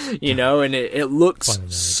 Yeah. You know, and it looks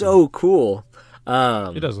so cool.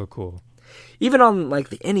 It does look cool. Even on like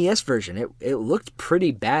the NES version, it looked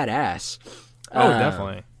pretty badass. Oh,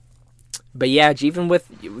 definitely. But yeah, even with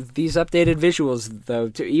these updated visuals,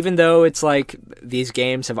 though, even though it's like these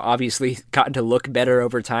games have obviously gotten to look better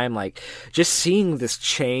over time, like just seeing this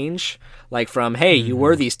change, like from, hey, you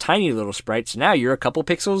were these tiny little sprites, now you're a couple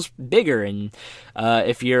pixels bigger, and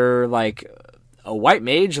if you're like a white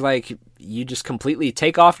mage, like you just completely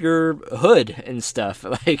take off your hood and stuff.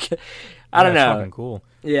 Like, I don't know. It's fucking cool.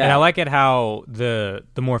 Yeah, and I like it how the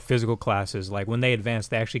more physical classes, like when they advance,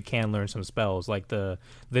 they actually can learn some spells. Like the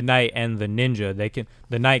knight and the ninja,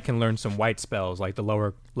 the knight can learn some white spells, like the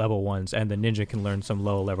lower level ones, and the ninja can learn some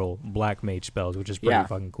low level black mage spells, which is pretty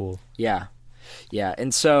fucking cool. Yeah,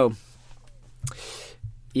 and so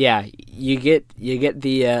yeah, you get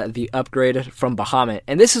the upgrade from Bahamut,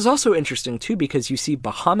 and this is also interesting too because you see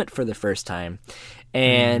Bahamut for the first time,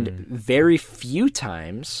 and very few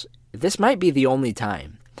times. This might be the only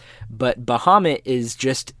time, but Bahamut is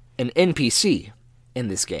just an NPC in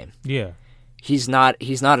this game. Yeah. He's not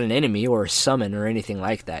an enemy or a summon or anything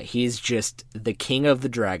like that. He's just the king of the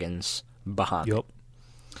dragons, Bahamut. Yep.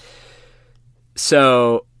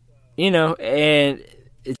 So, you know, and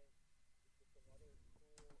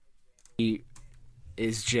he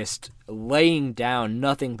is just laying down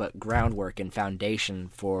nothing but groundwork and foundation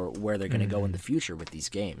for where they're going to go in the future with these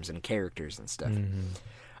games and characters and stuff.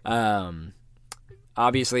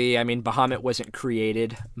 Obviously, I mean, Bahamut wasn't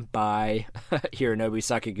created by Hironobu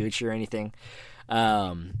Sakaguchi or anything.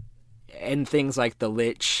 And things like the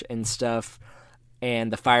Lich and stuff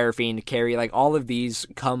and the Fire Fiend Carrie, like all of these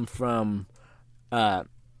come from,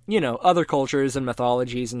 you know, other cultures and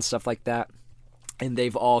mythologies and stuff like that. And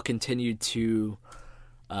they've all continued to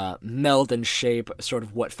meld and shape sort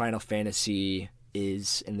of what Final Fantasy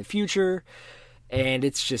is in the future. And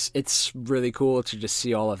it's really cool to just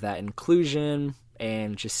see all of that inclusion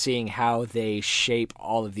and just seeing how they shape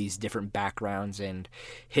all of these different backgrounds and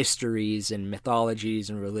histories and mythologies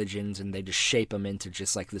and religions, and they just shape them into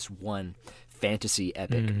just like this one fantasy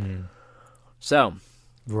epic. So,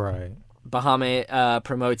 right. Bahamut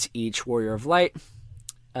promotes each warrior of light.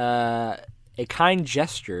 A kind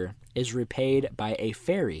gesture is repaid by a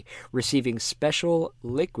fairy, receiving special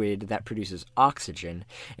liquid that produces oxygen,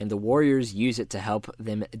 and the warriors use it to help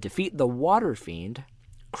them defeat the water fiend,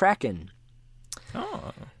 Kraken.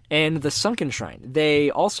 Oh. And the Sunken Shrine. They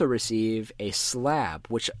also receive a slab,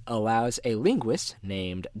 which allows a linguist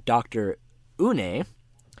named Dr. Une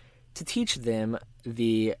to teach them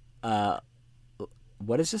the,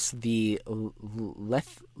 what is this? The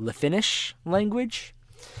Lefinish language?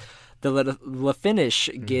 The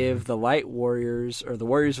Lefinish give the Light Warriors, or the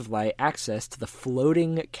Warriors of Light, access to the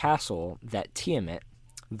floating castle that Tiamat,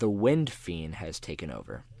 the Wind Fiend, has taken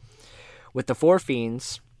over. With the four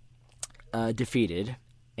fiends defeated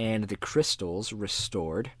and the crystals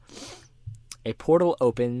restored, a portal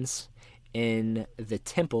opens in the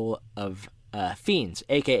Temple of Fiends,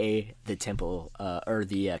 aka the Temple, or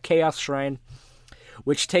the Chaos Shrine,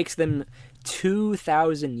 which takes them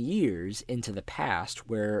 2,000 years into the past,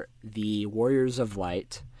 where the Warriors of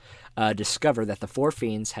Light discover that the four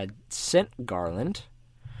fiends had sent Garland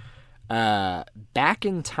back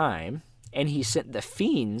in time, and he sent the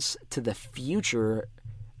fiends to the future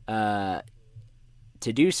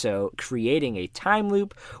to do so, creating a time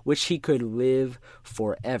loop which he could live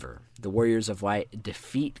forever. The Warriors of Light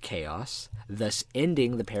defeat Chaos, thus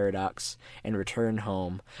ending the paradox and return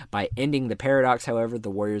home. By ending the paradox, however, the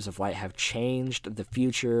Warriors of Light have changed the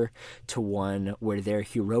future to one where their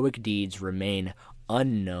heroic deeds remain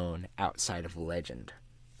unknown outside of legend.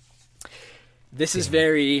 This is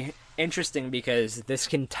very interesting because this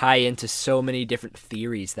can tie into so many different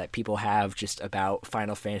theories that people have just about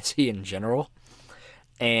Final Fantasy in general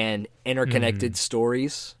and interconnected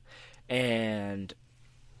stories. And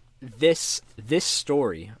this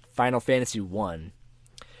story, Final Fantasy 1,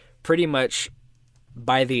 pretty much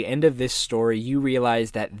by the end of this story, you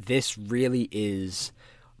realize that this really is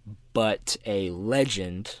but a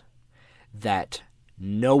legend that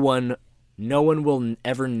no one will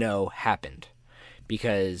ever know happened.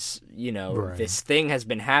 Because, this thing has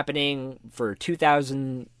been happening for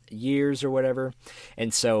 2,000 years or whatever.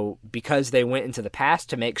 And so because they went into the past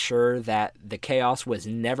to make sure that the chaos was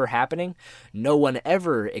never happening, no one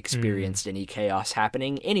ever experienced any chaos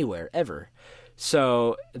happening anywhere, ever.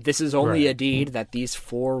 So this is only a deed that these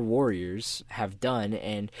 4 warriors have done.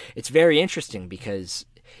 And it's very interesting because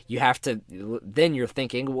you have to, then you're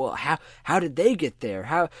thinking, well, how did they get there?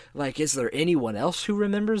 How, is there anyone else who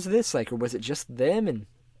remembers this? Or was it just them? And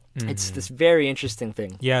it's this very interesting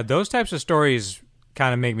thing. Yeah, those types of stories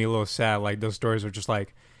kind of make me a little sad. Those stories are just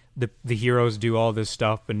the heroes do all this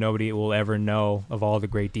stuff, but nobody will ever know of all the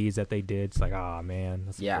great deeds that they did. It's man,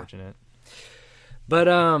 that's unfortunate. But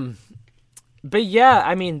yeah,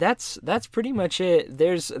 I mean, that's pretty much it.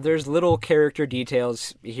 There's little character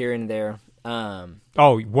details here and there.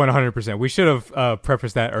 100%. We should have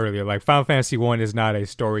prefaced that earlier. Final Fantasy 1 is not a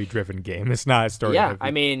story-driven game. It's not a story. Yeah, I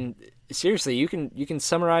mean, seriously, you can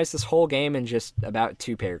summarize this whole game in just about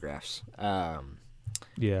 2 paragraphs.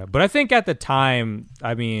 Yeah, but I think at the time,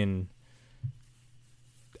 I mean,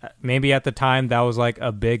 maybe at the time that was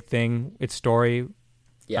a big thing. Its story.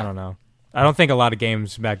 Yeah. I don't know. I don't think a lot of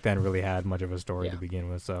games back then really had much of a story to begin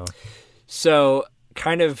with. So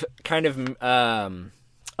kind of.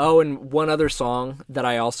 Oh, and one other song that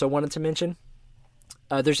I also wanted to mention.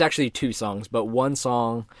 There's actually 2 songs, but one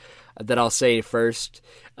song that I'll say first.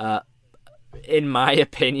 In my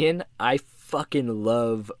opinion, I fucking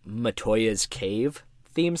love Matoya's Cave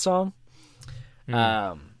theme song.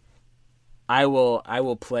 I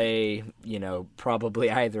will play,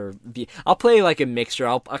 probably either I'll play a mixture.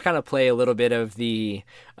 I'll kind of play a little bit of the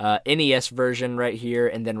NES version right here,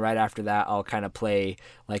 and then right after that I'll kind of play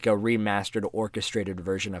a remastered orchestrated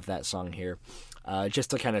version of that song here, just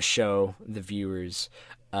to kind of show the viewers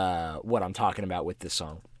what I'm talking about with this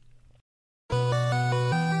song.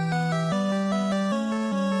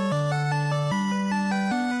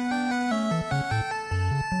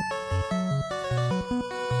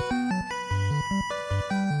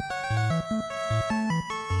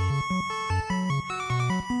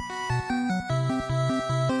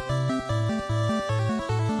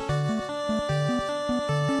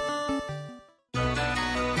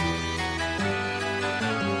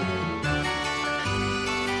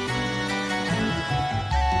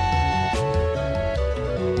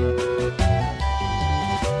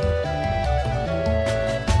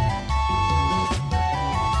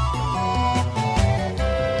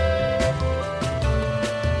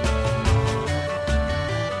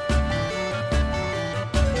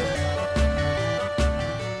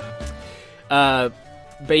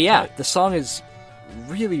 But yeah, the song is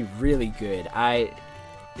really, really good.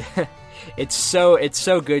 It's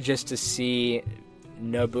so good just to see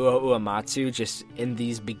Nobuo Uematsu just in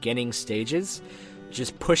these beginning stages,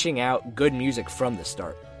 just pushing out good music from the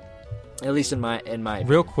start. At least in my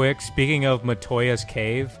real quick, speaking of Matoya's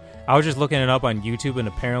Cave, I was just looking it up on YouTube, and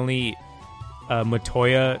apparently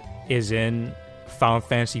Matoya is in Final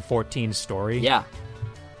Fantasy XIV's story. Yeah,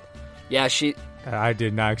 she. I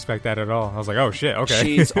did not expect that at all. I was like, oh shit, okay.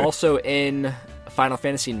 She's also in Final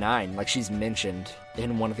Fantasy IX. She's mentioned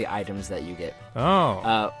in one of the items that you get.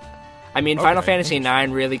 Oh. Final Fantasy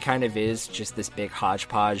IX really kind of is just this big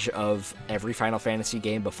hodgepodge of every Final Fantasy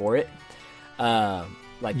game before it.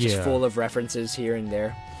 Full of references here and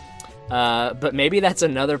there. But maybe that's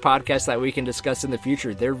another podcast that we can discuss in the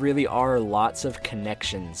future. There really are lots of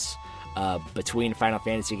connections between Final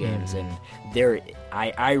Fantasy games, and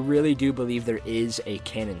I really do believe there is a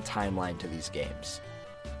canon timeline to these games.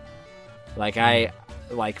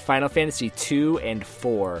 Final Fantasy 2 and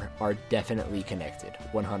 4 are definitely connected,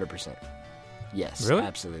 100%. Yes, really?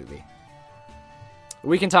 Absolutely.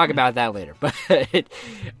 We can talk about that later, but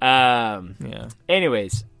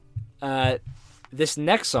anyways, this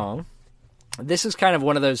next song. This is kind of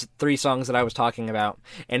one of those 3 songs that I was talking about,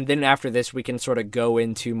 and then after this we can sort of go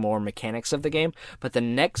into more mechanics of the game. But the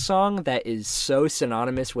next song that is so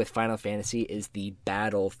synonymous with Final Fantasy is the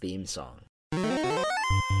battle theme song.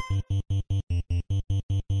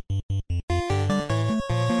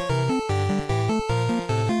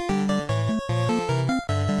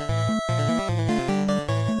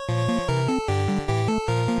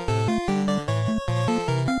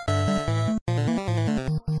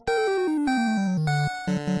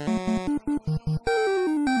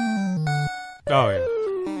 Oh yeah.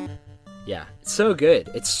 Yeah, it's so good.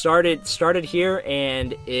 It started here,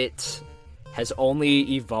 and it has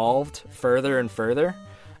only evolved further and further.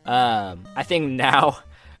 I think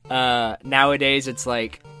nowadays it's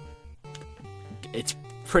like it's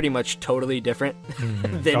pretty much totally different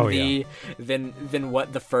than than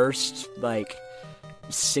what the first like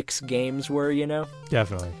 6 games were, you know?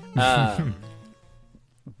 Definitely.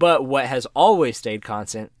 But what has always stayed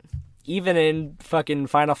constant, even in fucking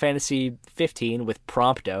Final Fantasy 15 with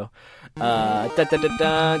Prompto,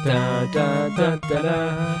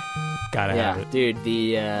 Gotta have it. dude,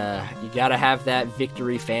 you gotta have that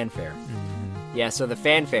victory fanfare. Yeah, so the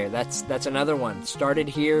fanfare, that's another one. Started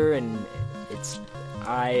here, and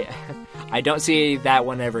I don't see that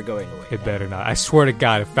one ever going away. It better not. I swear to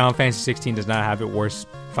God, if Final Fantasy 16 does not have it, worst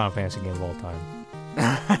Final Fantasy game of all time.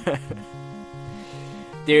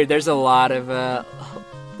 Dude, there's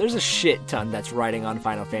a shit ton that's riding on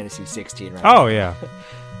Final Fantasy 16 right Oh now. yeah.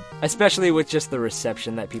 Especially with just the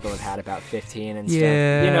reception that people have had about 15 and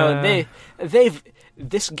Yeah. stuff. You know,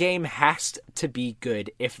 this game has to be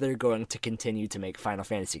good if they're going to continue to make Final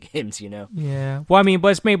Fantasy games, you know? Yeah. Well, I mean, but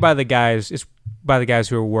it's made by the guys. It's by the guys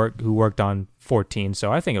who worked on 14,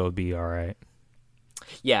 so I think it would be all right.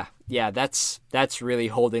 Yeah, that's really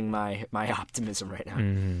holding my optimism right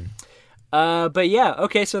now. But yeah,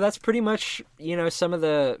 okay, so that's pretty much, you know, some of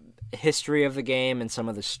the history of the game and some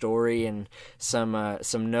of the story and some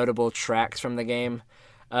notable tracks from the game.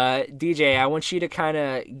 DJ, I want you to kind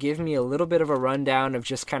of give me a little bit of a rundown of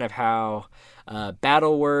just kind of how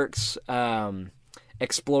battle works,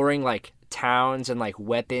 exploring like towns and like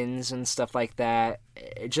weapons and stuff like that.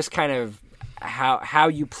 Just kind of how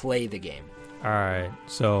you play the game. All right,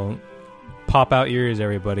 so pop out your ears,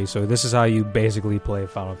 everybody. So this is how you basically play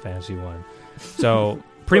Final Fantasy 1. So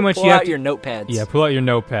pretty much pull you have out your notepads. Yeah, pull out your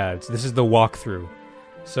notepads. This is the walkthrough.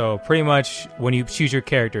 So pretty much when you choose your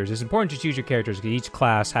characters, it's important to choose your characters because each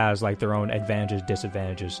class has like their own advantages,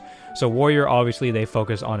 disadvantages. So warrior, obviously, they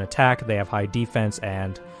focus on attack. They have high defense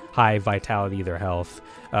and high vitality, their health.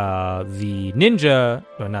 The ninja,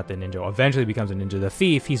 well, not the ninja, eventually becomes a ninja. The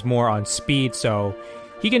thief, he's more on speed, so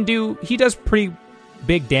he does pretty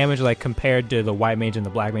big damage, like compared to the white mage and the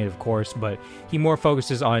black mage, of course, but he more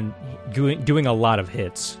focuses on doing a lot of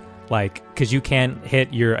hits, like because you can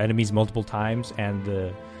hit your enemies multiple times, and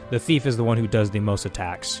the thief is the one who does the most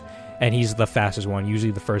attacks, and he's the fastest one,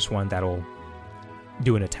 usually the first one that'll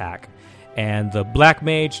do an attack. And the black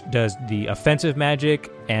mage does the offensive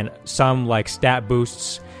magic and some like stat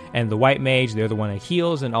boosts, and the white mage, they're the one that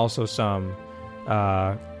heals and also some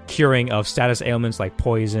curing of status ailments like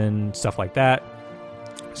poison, stuff like that.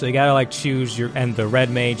 So you gotta like choose and the red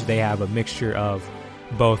mage, they have a mixture of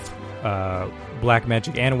both black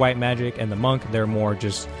magic and white magic, and the monk, they're more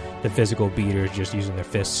just the physical beaters, just using their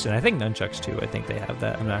fists, and I think nunchucks too. I think they have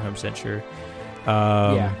that. I'm not 100% sure.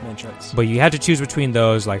 Yeah, nunchucks. But you have to choose between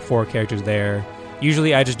those, like 4 characters there.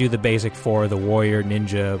 Usually I just do the basic 4, the warrior,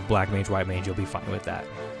 ninja, black mage, white mage. You'll be fine with that.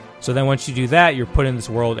 So then once you do that, you're put in this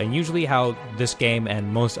world, and usually how this game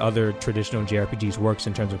and most other traditional JRPGs works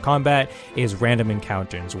in terms of combat is random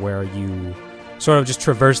encounters, where you sort of just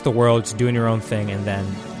traverse the world, just doing your own thing, and then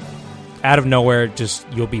out of nowhere, just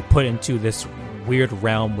you'll be put into this weird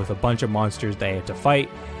realm with a bunch of monsters that you have to fight.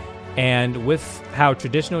 And with how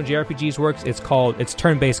traditional JRPGs works, it's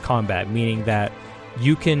turn-based combat, meaning that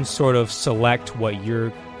you can sort of select what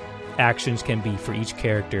your actions can be for each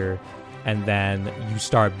character, and then you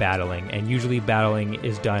start battling. And usually battling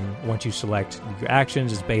is done once you select your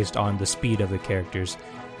actions is based on the speed of the characters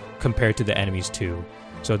compared to the enemies too.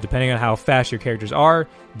 So depending on how fast your characters are,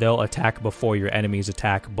 they'll attack before your enemies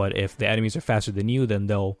attack, but if the enemies are faster than you, then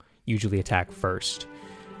they'll usually attack first.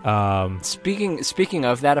 Speaking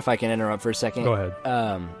of that, if I can interrupt for a second. Go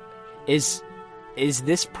ahead. Is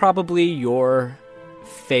this probably your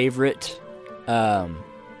favorite of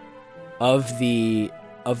the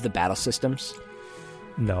battle systems?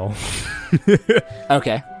 No.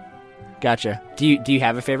 Okay. Gotcha. Do you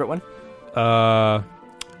have a favorite one?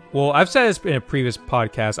 Well, I've said this in a previous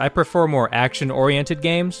podcast. I prefer more action-oriented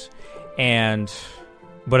games,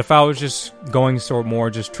 but if I was just going sort of more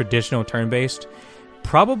just traditional turn-based,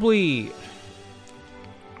 probably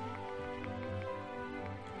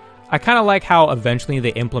I kind of like how eventually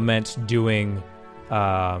they implement doing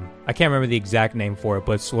I can't remember the exact name for it,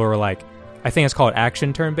 but it's sort of like, I think it's called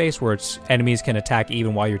action turn-based, where it's enemies can attack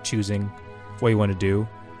even while you're choosing what you want to do,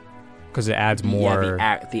 because it adds more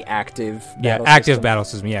the active battle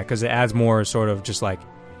system, because it adds more sort of just like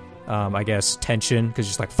I guess tension, because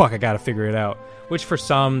just like fuck, I gotta figure it out, which for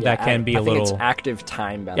some that can be a little it's active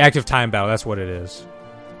time battle. Active time battle, that's what it is.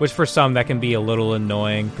 which for some that can be a little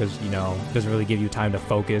annoying because, you know, it doesn't really give you time to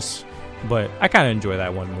focus. But I kind of enjoy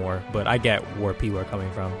that one more, but I get where people are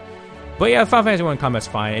coming from. But yeah, Final Fantasy 1 combat's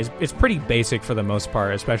fine. It's pretty basic for the most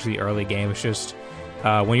part, especially early game. It's just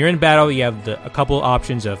when you're in battle, you have a couple of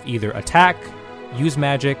options of either attack, use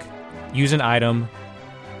magic, use an item,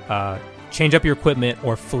 change up your equipment,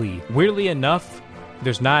 or flee. Weirdly enough,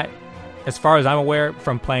 there's not, as far as I'm aware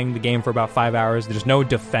from playing the game for about 5 hours, there's no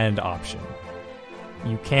defend option.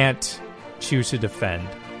 You can't choose to defend.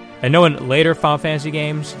 I know in later Final Fantasy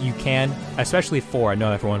games, you can, especially 4, I know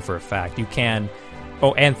that for one for a fact, you can,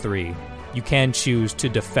 and 3, you can choose to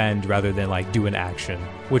defend rather than, like, do an action,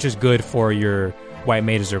 which is good for your white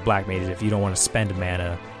mages or black mages if you don't want to spend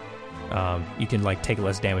mana. You can, like, take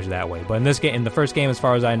less damage that way. But in this game, in the first game, as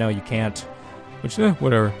far as I know, you can't, which,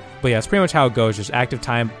 whatever. But yeah, it's pretty much how it goes, just not active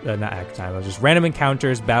time, just random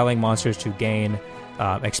encounters, battling monsters to gain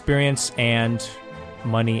experience and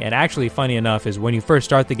money. And actually, funny enough, is when you first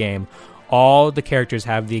start the game, all the characters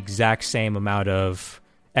have the exact same amount of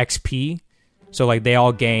XP. So like they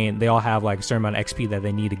all have like a certain amount of XP that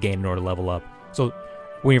they need to gain in order to level up. So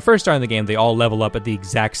when you're first starting the game, they all level up at the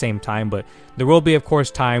exact same time, but there will be, of course,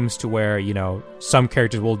 times to where, you know, some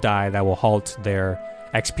characters will die that will halt their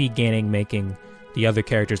XP gaining, making the other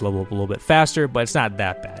characters level up a little bit faster, but it's not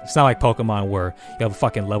that bad. It's not like Pokemon where you have a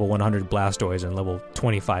fucking level 100 Blastoise and level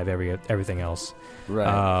 25 everything else.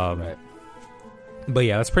 Right. Right. But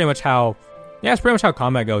yeah, that's pretty much how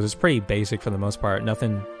combat goes. It's pretty basic for the most part,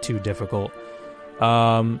 nothing too difficult.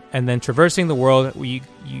 And then traversing the world, you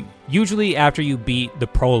usually after you beat the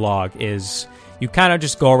prologue is you kind of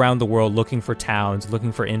just go around the world looking for towns,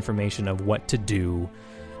 looking for information of what to do.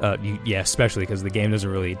 Especially because the game doesn't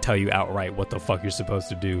really tell you outright what the fuck you're supposed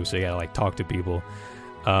to do, so you gotta like talk to people.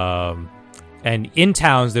 And in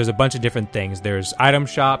towns, there's a bunch of different things. There's item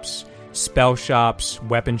shops, spell shops,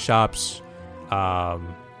 weapon shops,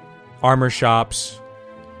 armor shops,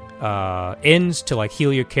 inns to like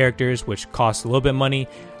heal your characters, which costs a little bit of money.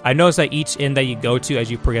 I noticed that each inn that you go to as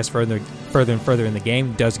you progress further and further in the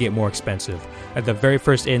game does get more expensive. At the very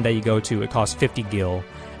first inn that you go to, it costs 50 gil,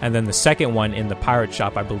 and then the second one in the pirate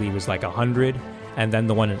shop, I believe, is like 100, and then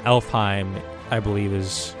the one in Elfheim, I believe,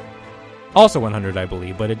 is also 100, I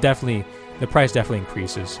believe, but the price definitely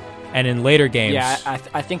increases. And in later games... Yeah,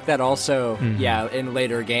 I think that also, in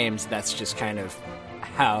later games, that's just kind of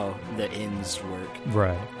how the inns work.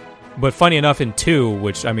 Right. But funny enough, in 2,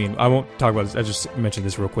 which, I mean, I won't talk about this, I just mentioned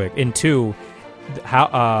this real quick. In 2,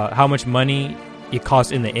 how much money it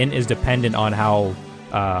costs in the inn is dependent on how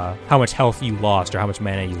much health you lost or how much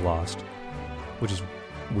mana you lost, which is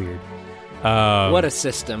weird. What a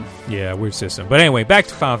system. Yeah, weird system. But anyway, back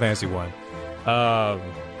to Final Fantasy 1.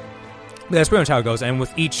 That's pretty much how it goes. And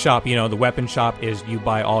with each shop, you know, the weapon shop is you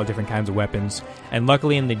buy all different kinds of weapons. And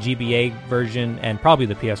luckily in the GBA version and probably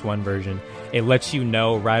the PS1 version, it lets you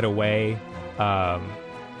know right away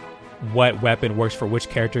what weapon works for which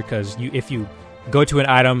character. Because if you go to an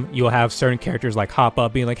item, you'll have certain characters like hop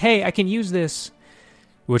up being like, hey, I can use this.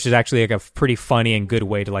 Which is actually like a pretty funny and good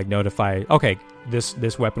way to like notify, okay,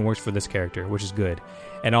 this weapon works for this character, which is good.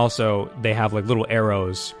 And also they have like little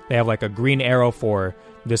arrows. They have like a green arrow for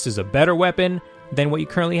this is a better weapon than what you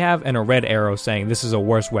currently have, and a red arrow saying this is a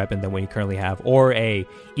worse weapon than what you currently have, or a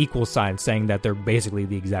equal sign saying that they're basically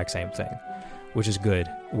the exact same thing, which is good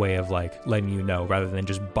way of like letting you know rather than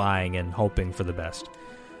just buying and hoping for the best.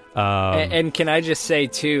 And can I just say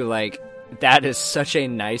too, like, that is such a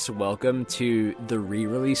nice welcome to the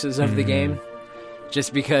re-releases of the game,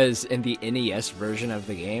 just because in the NES version of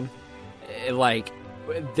the game,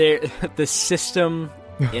 the system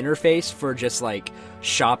interface for just like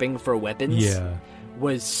shopping for weapons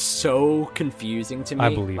was so confusing to me. I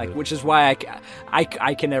believe it. Which is why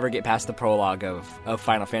I can never get past the prologue of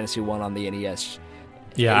Final Fantasy 1 on the NES.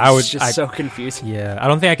 Yeah, it's so confusing. Yeah, I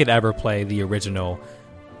don't think I could ever play the original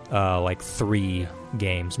 3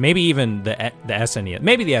 games. Maybe even the SNES.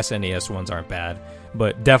 Maybe the SNES ones aren't bad,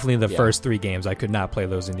 but definitely the first 3 games I could not play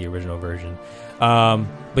those in the original version.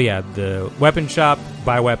 But yeah, the weapon shop,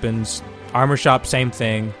 buy weapons. Armor shop, same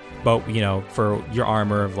thing, but you know, for your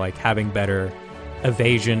armor of like having better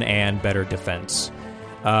evasion and better defense.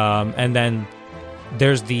 And then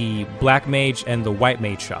there's the black mage and the white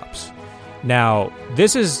mage shops. Now,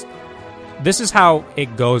 this is how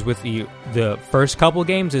it goes with the first couple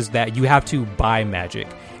games, is that you have to buy magic.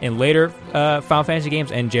 In later Final Fantasy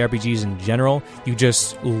games and JRPGs in general, you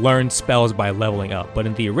just learn spells by leveling up. But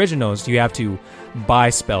in the originals, you have to buy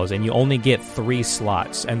spells, and you only get 3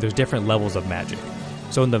 slots, and there's different levels of magic.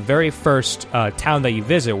 So in the very first town that you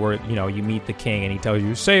visit, where you meet the king, and he tells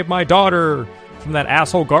you, "Save my daughter from that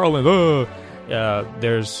asshole Garland,"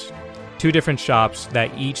 there's 2 different shops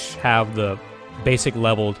that each have the basic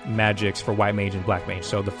leveled magics for white mage and black mage.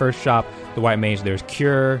 So the first shop, the white mage, there's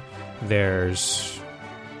cure, there's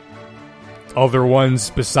other ones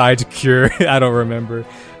besides cure. I don't remember,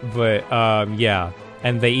 but yeah,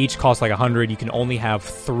 and they each cost like 100. You can only have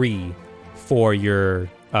 3 for your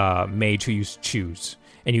mage who you choose,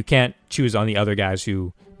 and you can't choose on the other guys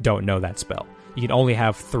who don't know that spell. You can only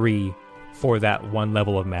have 3 for that one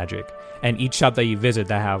level of magic, and each shop that you visit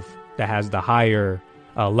that has the higher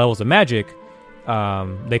levels of magic,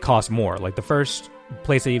 they cost more. Like the first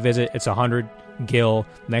place that you visit, it's 100 gil.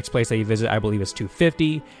 Next place that you visit, I believe it's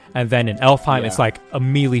 250, and then in Elfheim, it's like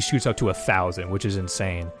immediately shoots up to 1,000, which is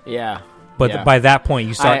insane. Yeah. But by that point,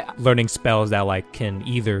 you start learning spells that like can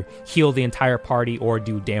either heal the entire party or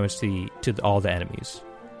do damage to all the enemies.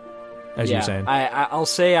 As you're saying, I'll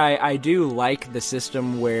say I do like the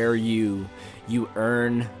system where you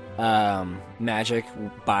earn magic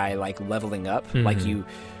by like leveling up. Mm-hmm.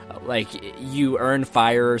 Like you earn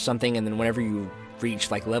fire or something, and then whenever you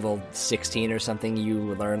reach like level 16 or something, you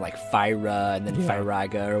learn like Fyra and then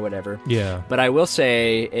Fyraga or whatever. Yeah. But I will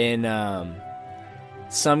say in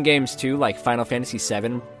some games too, like Final Fantasy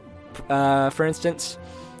VII, for instance,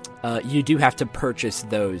 you do have to purchase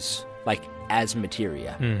those like as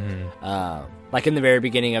materia. Mm-hmm. Like in the very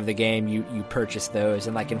beginning of the game, you purchase those,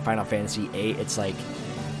 and like in Final Fantasy VIII, it's like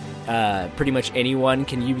pretty much anyone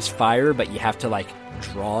can use fire, but you have to like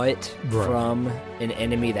draw it from an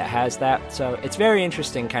enemy that has that. So it's very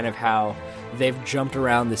interesting kind of how they've jumped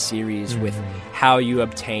around the series with how you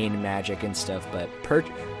obtain magic and stuff, but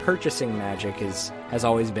purchasing magic has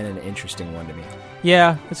always been an interesting one to me.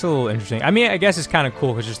 Yeah, it's a little interesting. I mean, I guess it's kind of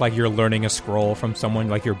cool because just like you're learning a scroll from someone,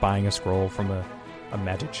 like you're buying a scroll from a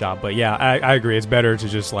magic shop. But yeah, I agree. It's better to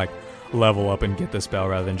just like level up and get the spell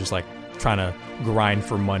rather than just like trying to grind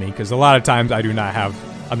for money, because a lot of times I'm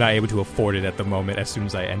not able to afford it at the moment as soon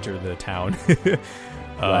as I enter the town.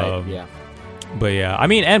 Right, yeah. But yeah, I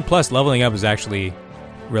mean, and plus leveling up is actually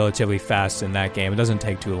relatively fast in that game. It doesn't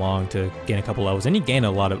take too long to gain a couple levels, and you gain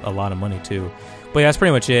a lot of money too. But yeah, that's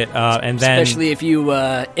pretty much it. And then, especially if you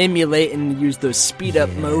emulate and use those speed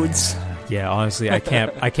up modes. Yeah, honestly, I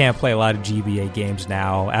can't play a lot of GBA games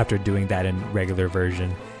now after doing that in regular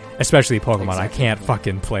version. Especially Pokemon. Exactly. I can't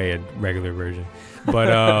fucking play a regular version.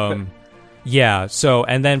 But yeah, so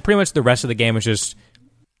and then pretty much the rest of the game is just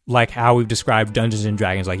like how we've described Dungeons and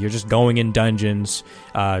Dragons. Like you're just going in dungeons,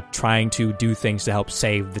 trying to do things to help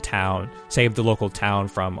save the local town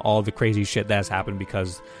from all the crazy shit that's happened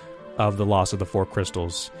because of the loss of the 4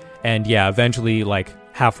 crystals. And yeah, eventually, like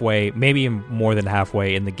halfway, maybe more than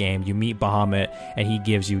halfway in the game, you meet Bahamut, and he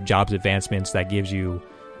gives you jobs advancements that gives you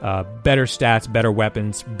better stats, better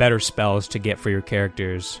weapons, better spells to get for your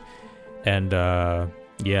characters. And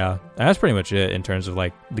yeah, that's pretty much it in terms of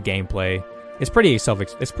like the gameplay. It's pretty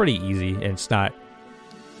easy, and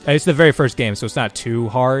it's the very first game, so it's not too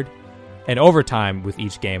hard. And over time with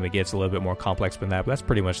each game it gets a little bit more complex than that, but that's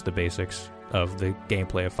pretty much the basics of the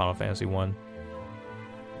gameplay of Final Fantasy 1.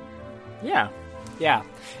 Yeah.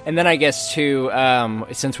 And then I guess too,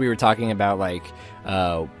 since we were talking about like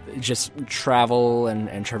just travel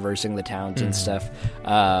and traversing the towns and stuff,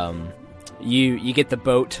 you get the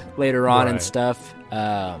boat later on and stuff,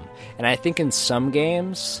 and I think in some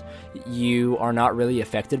games you are not really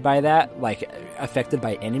affected by that, like affected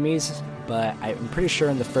by enemies, but I'm pretty sure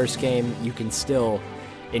in the first game you can still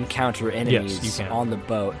encounter enemies on the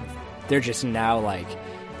boat. They're just now like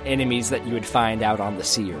enemies that you would find out on the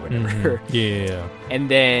sea or whatever. Yeah. And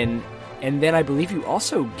then I believe you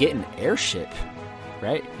also get an airship,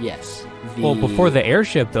 right? Yes. Well, before the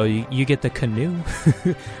airship though, you get the canoe.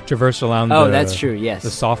 Traverse around that's true, yes.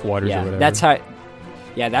 The soft waters or whatever.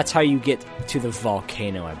 That's how you get to the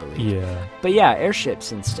volcano, I believe. Yeah. But yeah,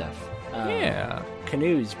 airships and stuff. Yeah.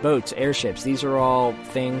 Canoes, boats, airships, these are all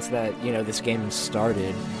things that, this game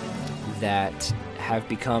started that have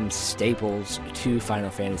become staples to Final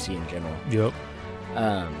Fantasy in general. Yep.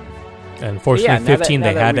 And fortunately, 15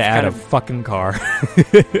 they had to add a fucking car.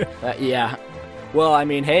 Yeah. Well, I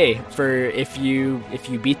mean, hey, if you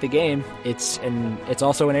beat the game, it's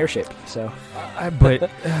also an airship. So, but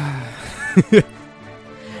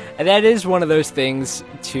and that is one of those things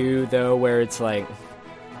too, though, where it's like,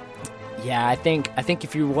 yeah, I think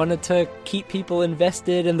if you wanted to keep people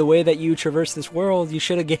invested in the way that you traverse this world, you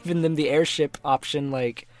should have given them the airship option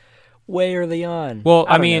like way early on. Well,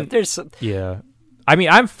 I mean, I mean,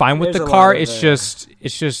 I'm fine with the car. It's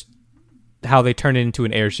just how they turned it into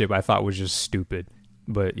an airship. I thought was just stupid.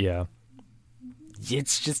 But yeah,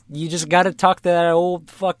 it's just you just got to talk to that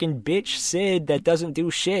old fucking bitch Sid that doesn't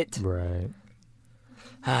do shit. Right.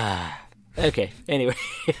 Okay.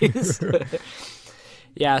 Anyways,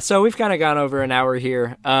 yeah. So we've kind of gone over an hour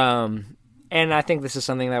here, and I think this is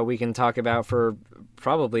something that we can talk about for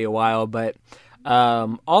probably a while. But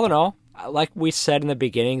all in all, like we said in the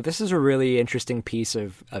beginning, this is a really interesting piece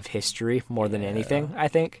of history more than anything. I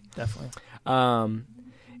think Definitely.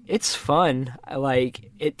 it's fun.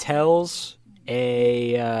 Like it tells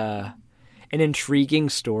an intriguing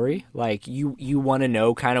story. Like you want to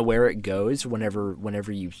know kind of where it goes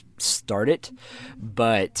whenever you start it,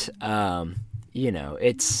 but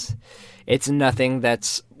it's nothing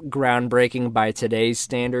that's groundbreaking by today's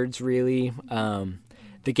standards. Really,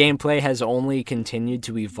 the gameplay has only continued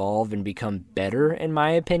to evolve and become better, in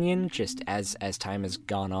my opinion, just as time has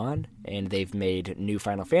gone on, and they've made new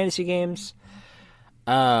Final Fantasy games.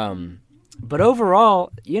 But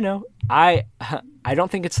overall, I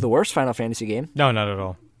don't think it's the worst Final Fantasy game. No, not at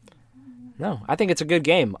all. No, I think it's a good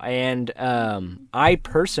game. And I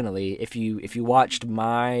personally, if you watched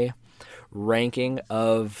my ranking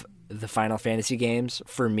of the Final Fantasy games,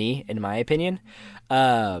 for me, in my opinion,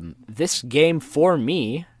 this game for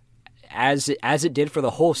me, as it did for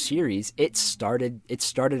the whole series, it started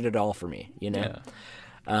it all for me. Yeah.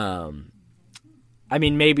 I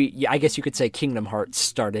mean, maybe, I guess you could say Kingdom Hearts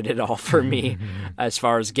started it all for me as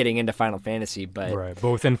far as getting into Final Fantasy. But Right,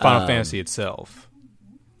 both in Final Fantasy itself.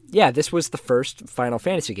 yeah, this was the first Final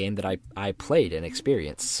Fantasy game that I played and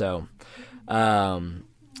experienced. So I've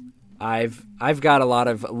got a lot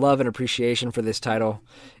of love and appreciation for this title.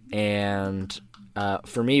 And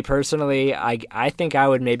for me personally, I think I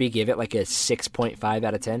would maybe give it like a 6.5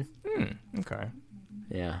 out of 10. Okay.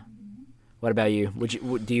 Yeah. What about you?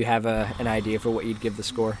 Do you have an idea for what you'd give the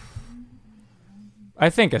score? I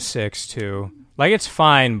think a 6 too. Like it's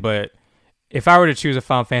fine, but if I were to choose a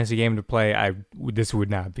Final Fantasy game to play, this would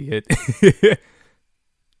not be it.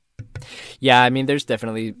 Yeah, I mean, there's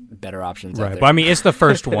definitely better options out Right, there. but I mean, it's the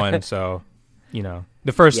first one, so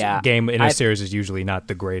the first Yeah, game in a series is usually not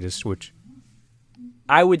the greatest. Which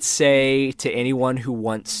I would say to anyone who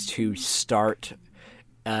wants to start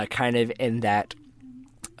kind of in that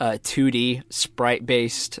 2D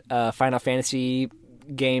sprite-based Final Fantasy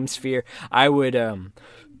game sphere, I would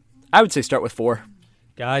say start with 4.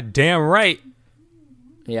 God damn right.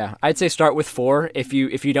 Yeah, I'd say start with 4 if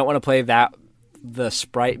you don't want to play the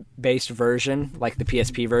sprite-based version, like the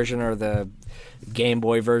PSP version or the Game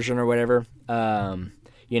Boy version or whatever.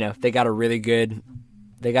 They got a really good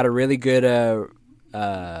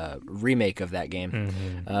remake of that game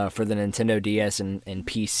for the Nintendo DS and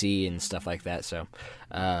PC and stuff like that. So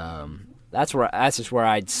that's just where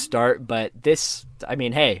I'd start. But this, I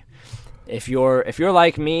mean, hey, if you're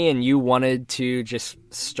like me and you wanted to just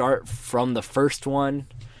start from the first one,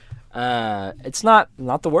 it's not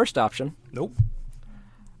the worst option. Nope.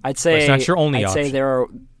 I'd say But it's not your only I'd say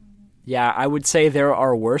option. I would say there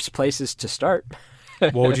are worse places to start.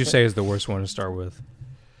 What would you say is the worst one to start with?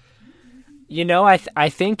 I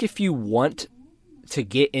think if you want to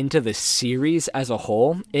get into the series as a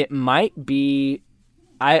whole, it might be.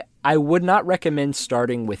 I would not recommend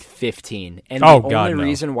starting with 15. And the only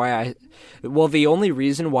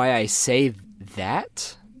reason why I say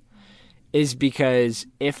that is because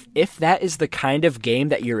if that is the kind of game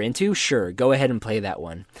that you're into, sure, go ahead and play that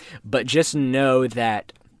one. But just know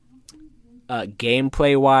that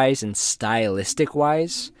gameplay-wise and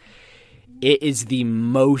stylistic-wise, it is the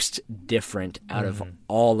most different out of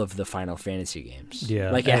all of the Final Fantasy games.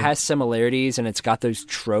 Yeah. Like, it has similarities, and it's got those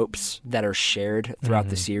tropes that are shared throughout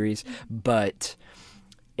the series. But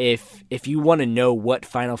if you want to know what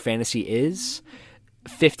Final Fantasy is,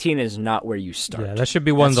 15 is not where you start. Yeah, that should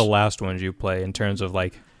be one of the last ones you play in terms of,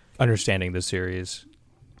 like, understanding the series.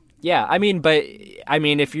 Yeah, if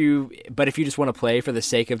you just want to play for the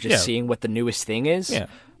sake of just seeing what the newest thing is,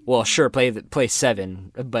 well, sure, play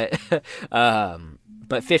 7, but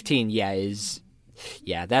 15,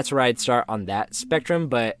 that's where I'd start on that spectrum.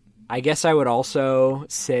 But I guess I would also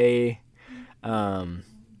say, I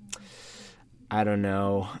don't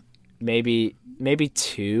know, maybe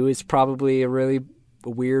 2 is probably a really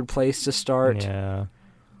weird place to start. Yeah,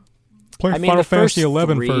 play Final Fantasy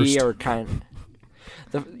 11 first.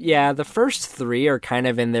 The first 3 are kind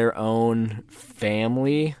of in their own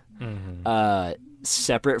family.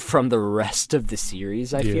 Separate from the rest of the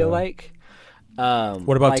series, I feel like.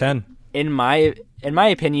 What about 10? In my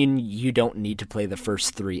opinion, you don't need to play the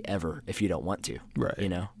first 3 ever if you don't want to.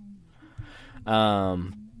 Right.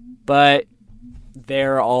 But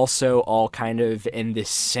they're also all kind of in this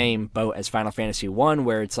same boat as Final Fantasy 1,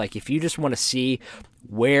 where it's like if you just want to see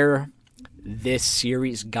where this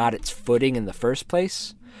series got its footing in the first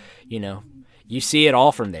place, you you see it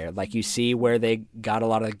all from there. Like, you see where they got a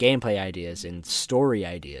lot of gameplay ideas and story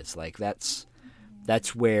ideas. Like, that's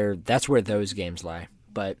where those games lie.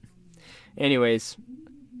 But anyways,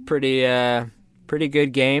 pretty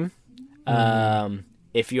good game.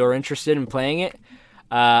 If you're interested in playing it,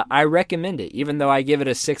 I recommend it. Even though I give it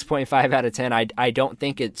a 6.5 out of 10, I don't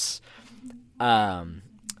think it's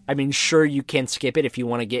I mean, sure, you can skip it if you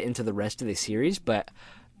want to get into the rest of the series, but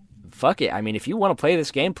fuck it. I mean, if you want to play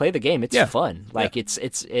this game, play the game. It's fun. Like, it's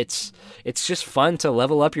just fun to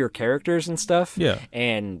level up your characters and stuff. Yeah.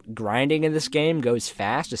 And grinding in this game goes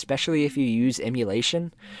fast, especially if you use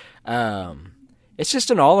emulation. It's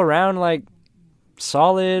just an all-around, like,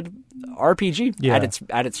 solid RPG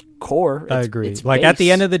at its core. I agree. Like, at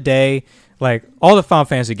the end of the day, like, all the Final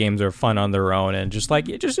Fantasy games are fun on their own, and just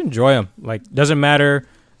enjoy them. Like, doesn't matter.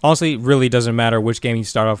 Honestly, it really doesn't matter which game you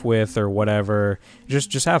start off with or whatever.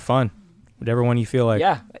 Just have fun. Whatever one you feel like.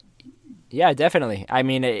 Yeah, definitely. I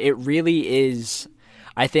mean, it really is.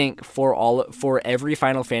 I think for every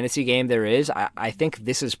Final Fantasy game there is, I think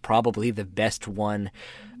this is probably the best one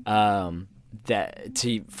for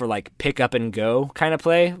like pick up and go kind of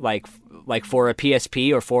play, like for a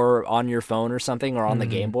PSP or for on your phone or something, or on the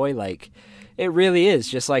Game Boy. Like, it really is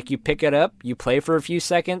just like, you pick it up, you play for a few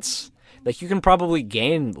seconds. Like, you can probably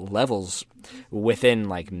gain levels within,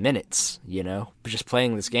 like, minutes, you know, just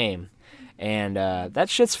playing this game. And that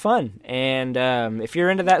shit's fun. And if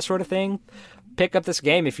you're into that sort of thing, pick up this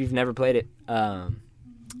game if you've never played it.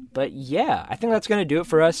 But, yeah, I think that's going to do it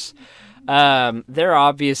for us. There are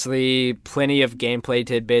obviously plenty of gameplay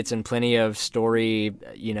tidbits and plenty of story,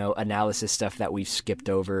 you know, analysis stuff that we've skipped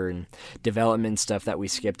over, and development stuff that we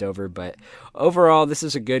skipped over. But overall, this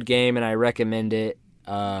is a good game, and I recommend it.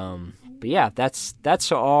 But yeah, that's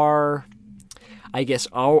our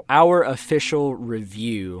official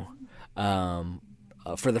review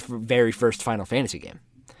for the very first Final Fantasy game.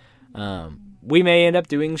 We may end up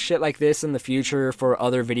doing shit like this in the future for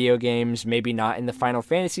other video games, maybe not in the Final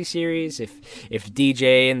Fantasy series. If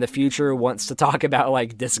DJ in the future wants to talk about,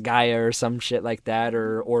 like, Disgaea or some shit like that,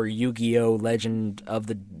 or Yu-Gi-Oh! Legend of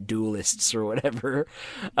the Duelists or whatever.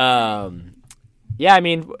 Yeah, I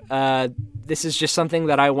mean, this is just something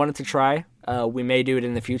that I wanted to try. We may do it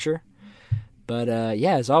in the future. But,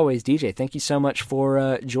 yeah, as always, DJ, thank you so much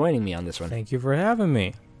for joining me on this one. Thank you for having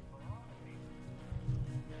me.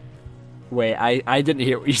 Wait, I didn't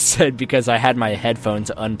hear what you said because I had my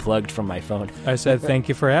headphones unplugged from my phone. I said thank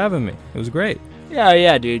you for having me. It was great.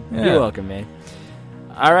 Yeah, dude. Yeah. You're welcome, man.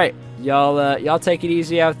 All right, y'all take it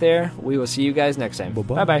easy out there. We will see you guys next time.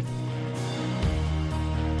 Bye-bye. Bye-bye.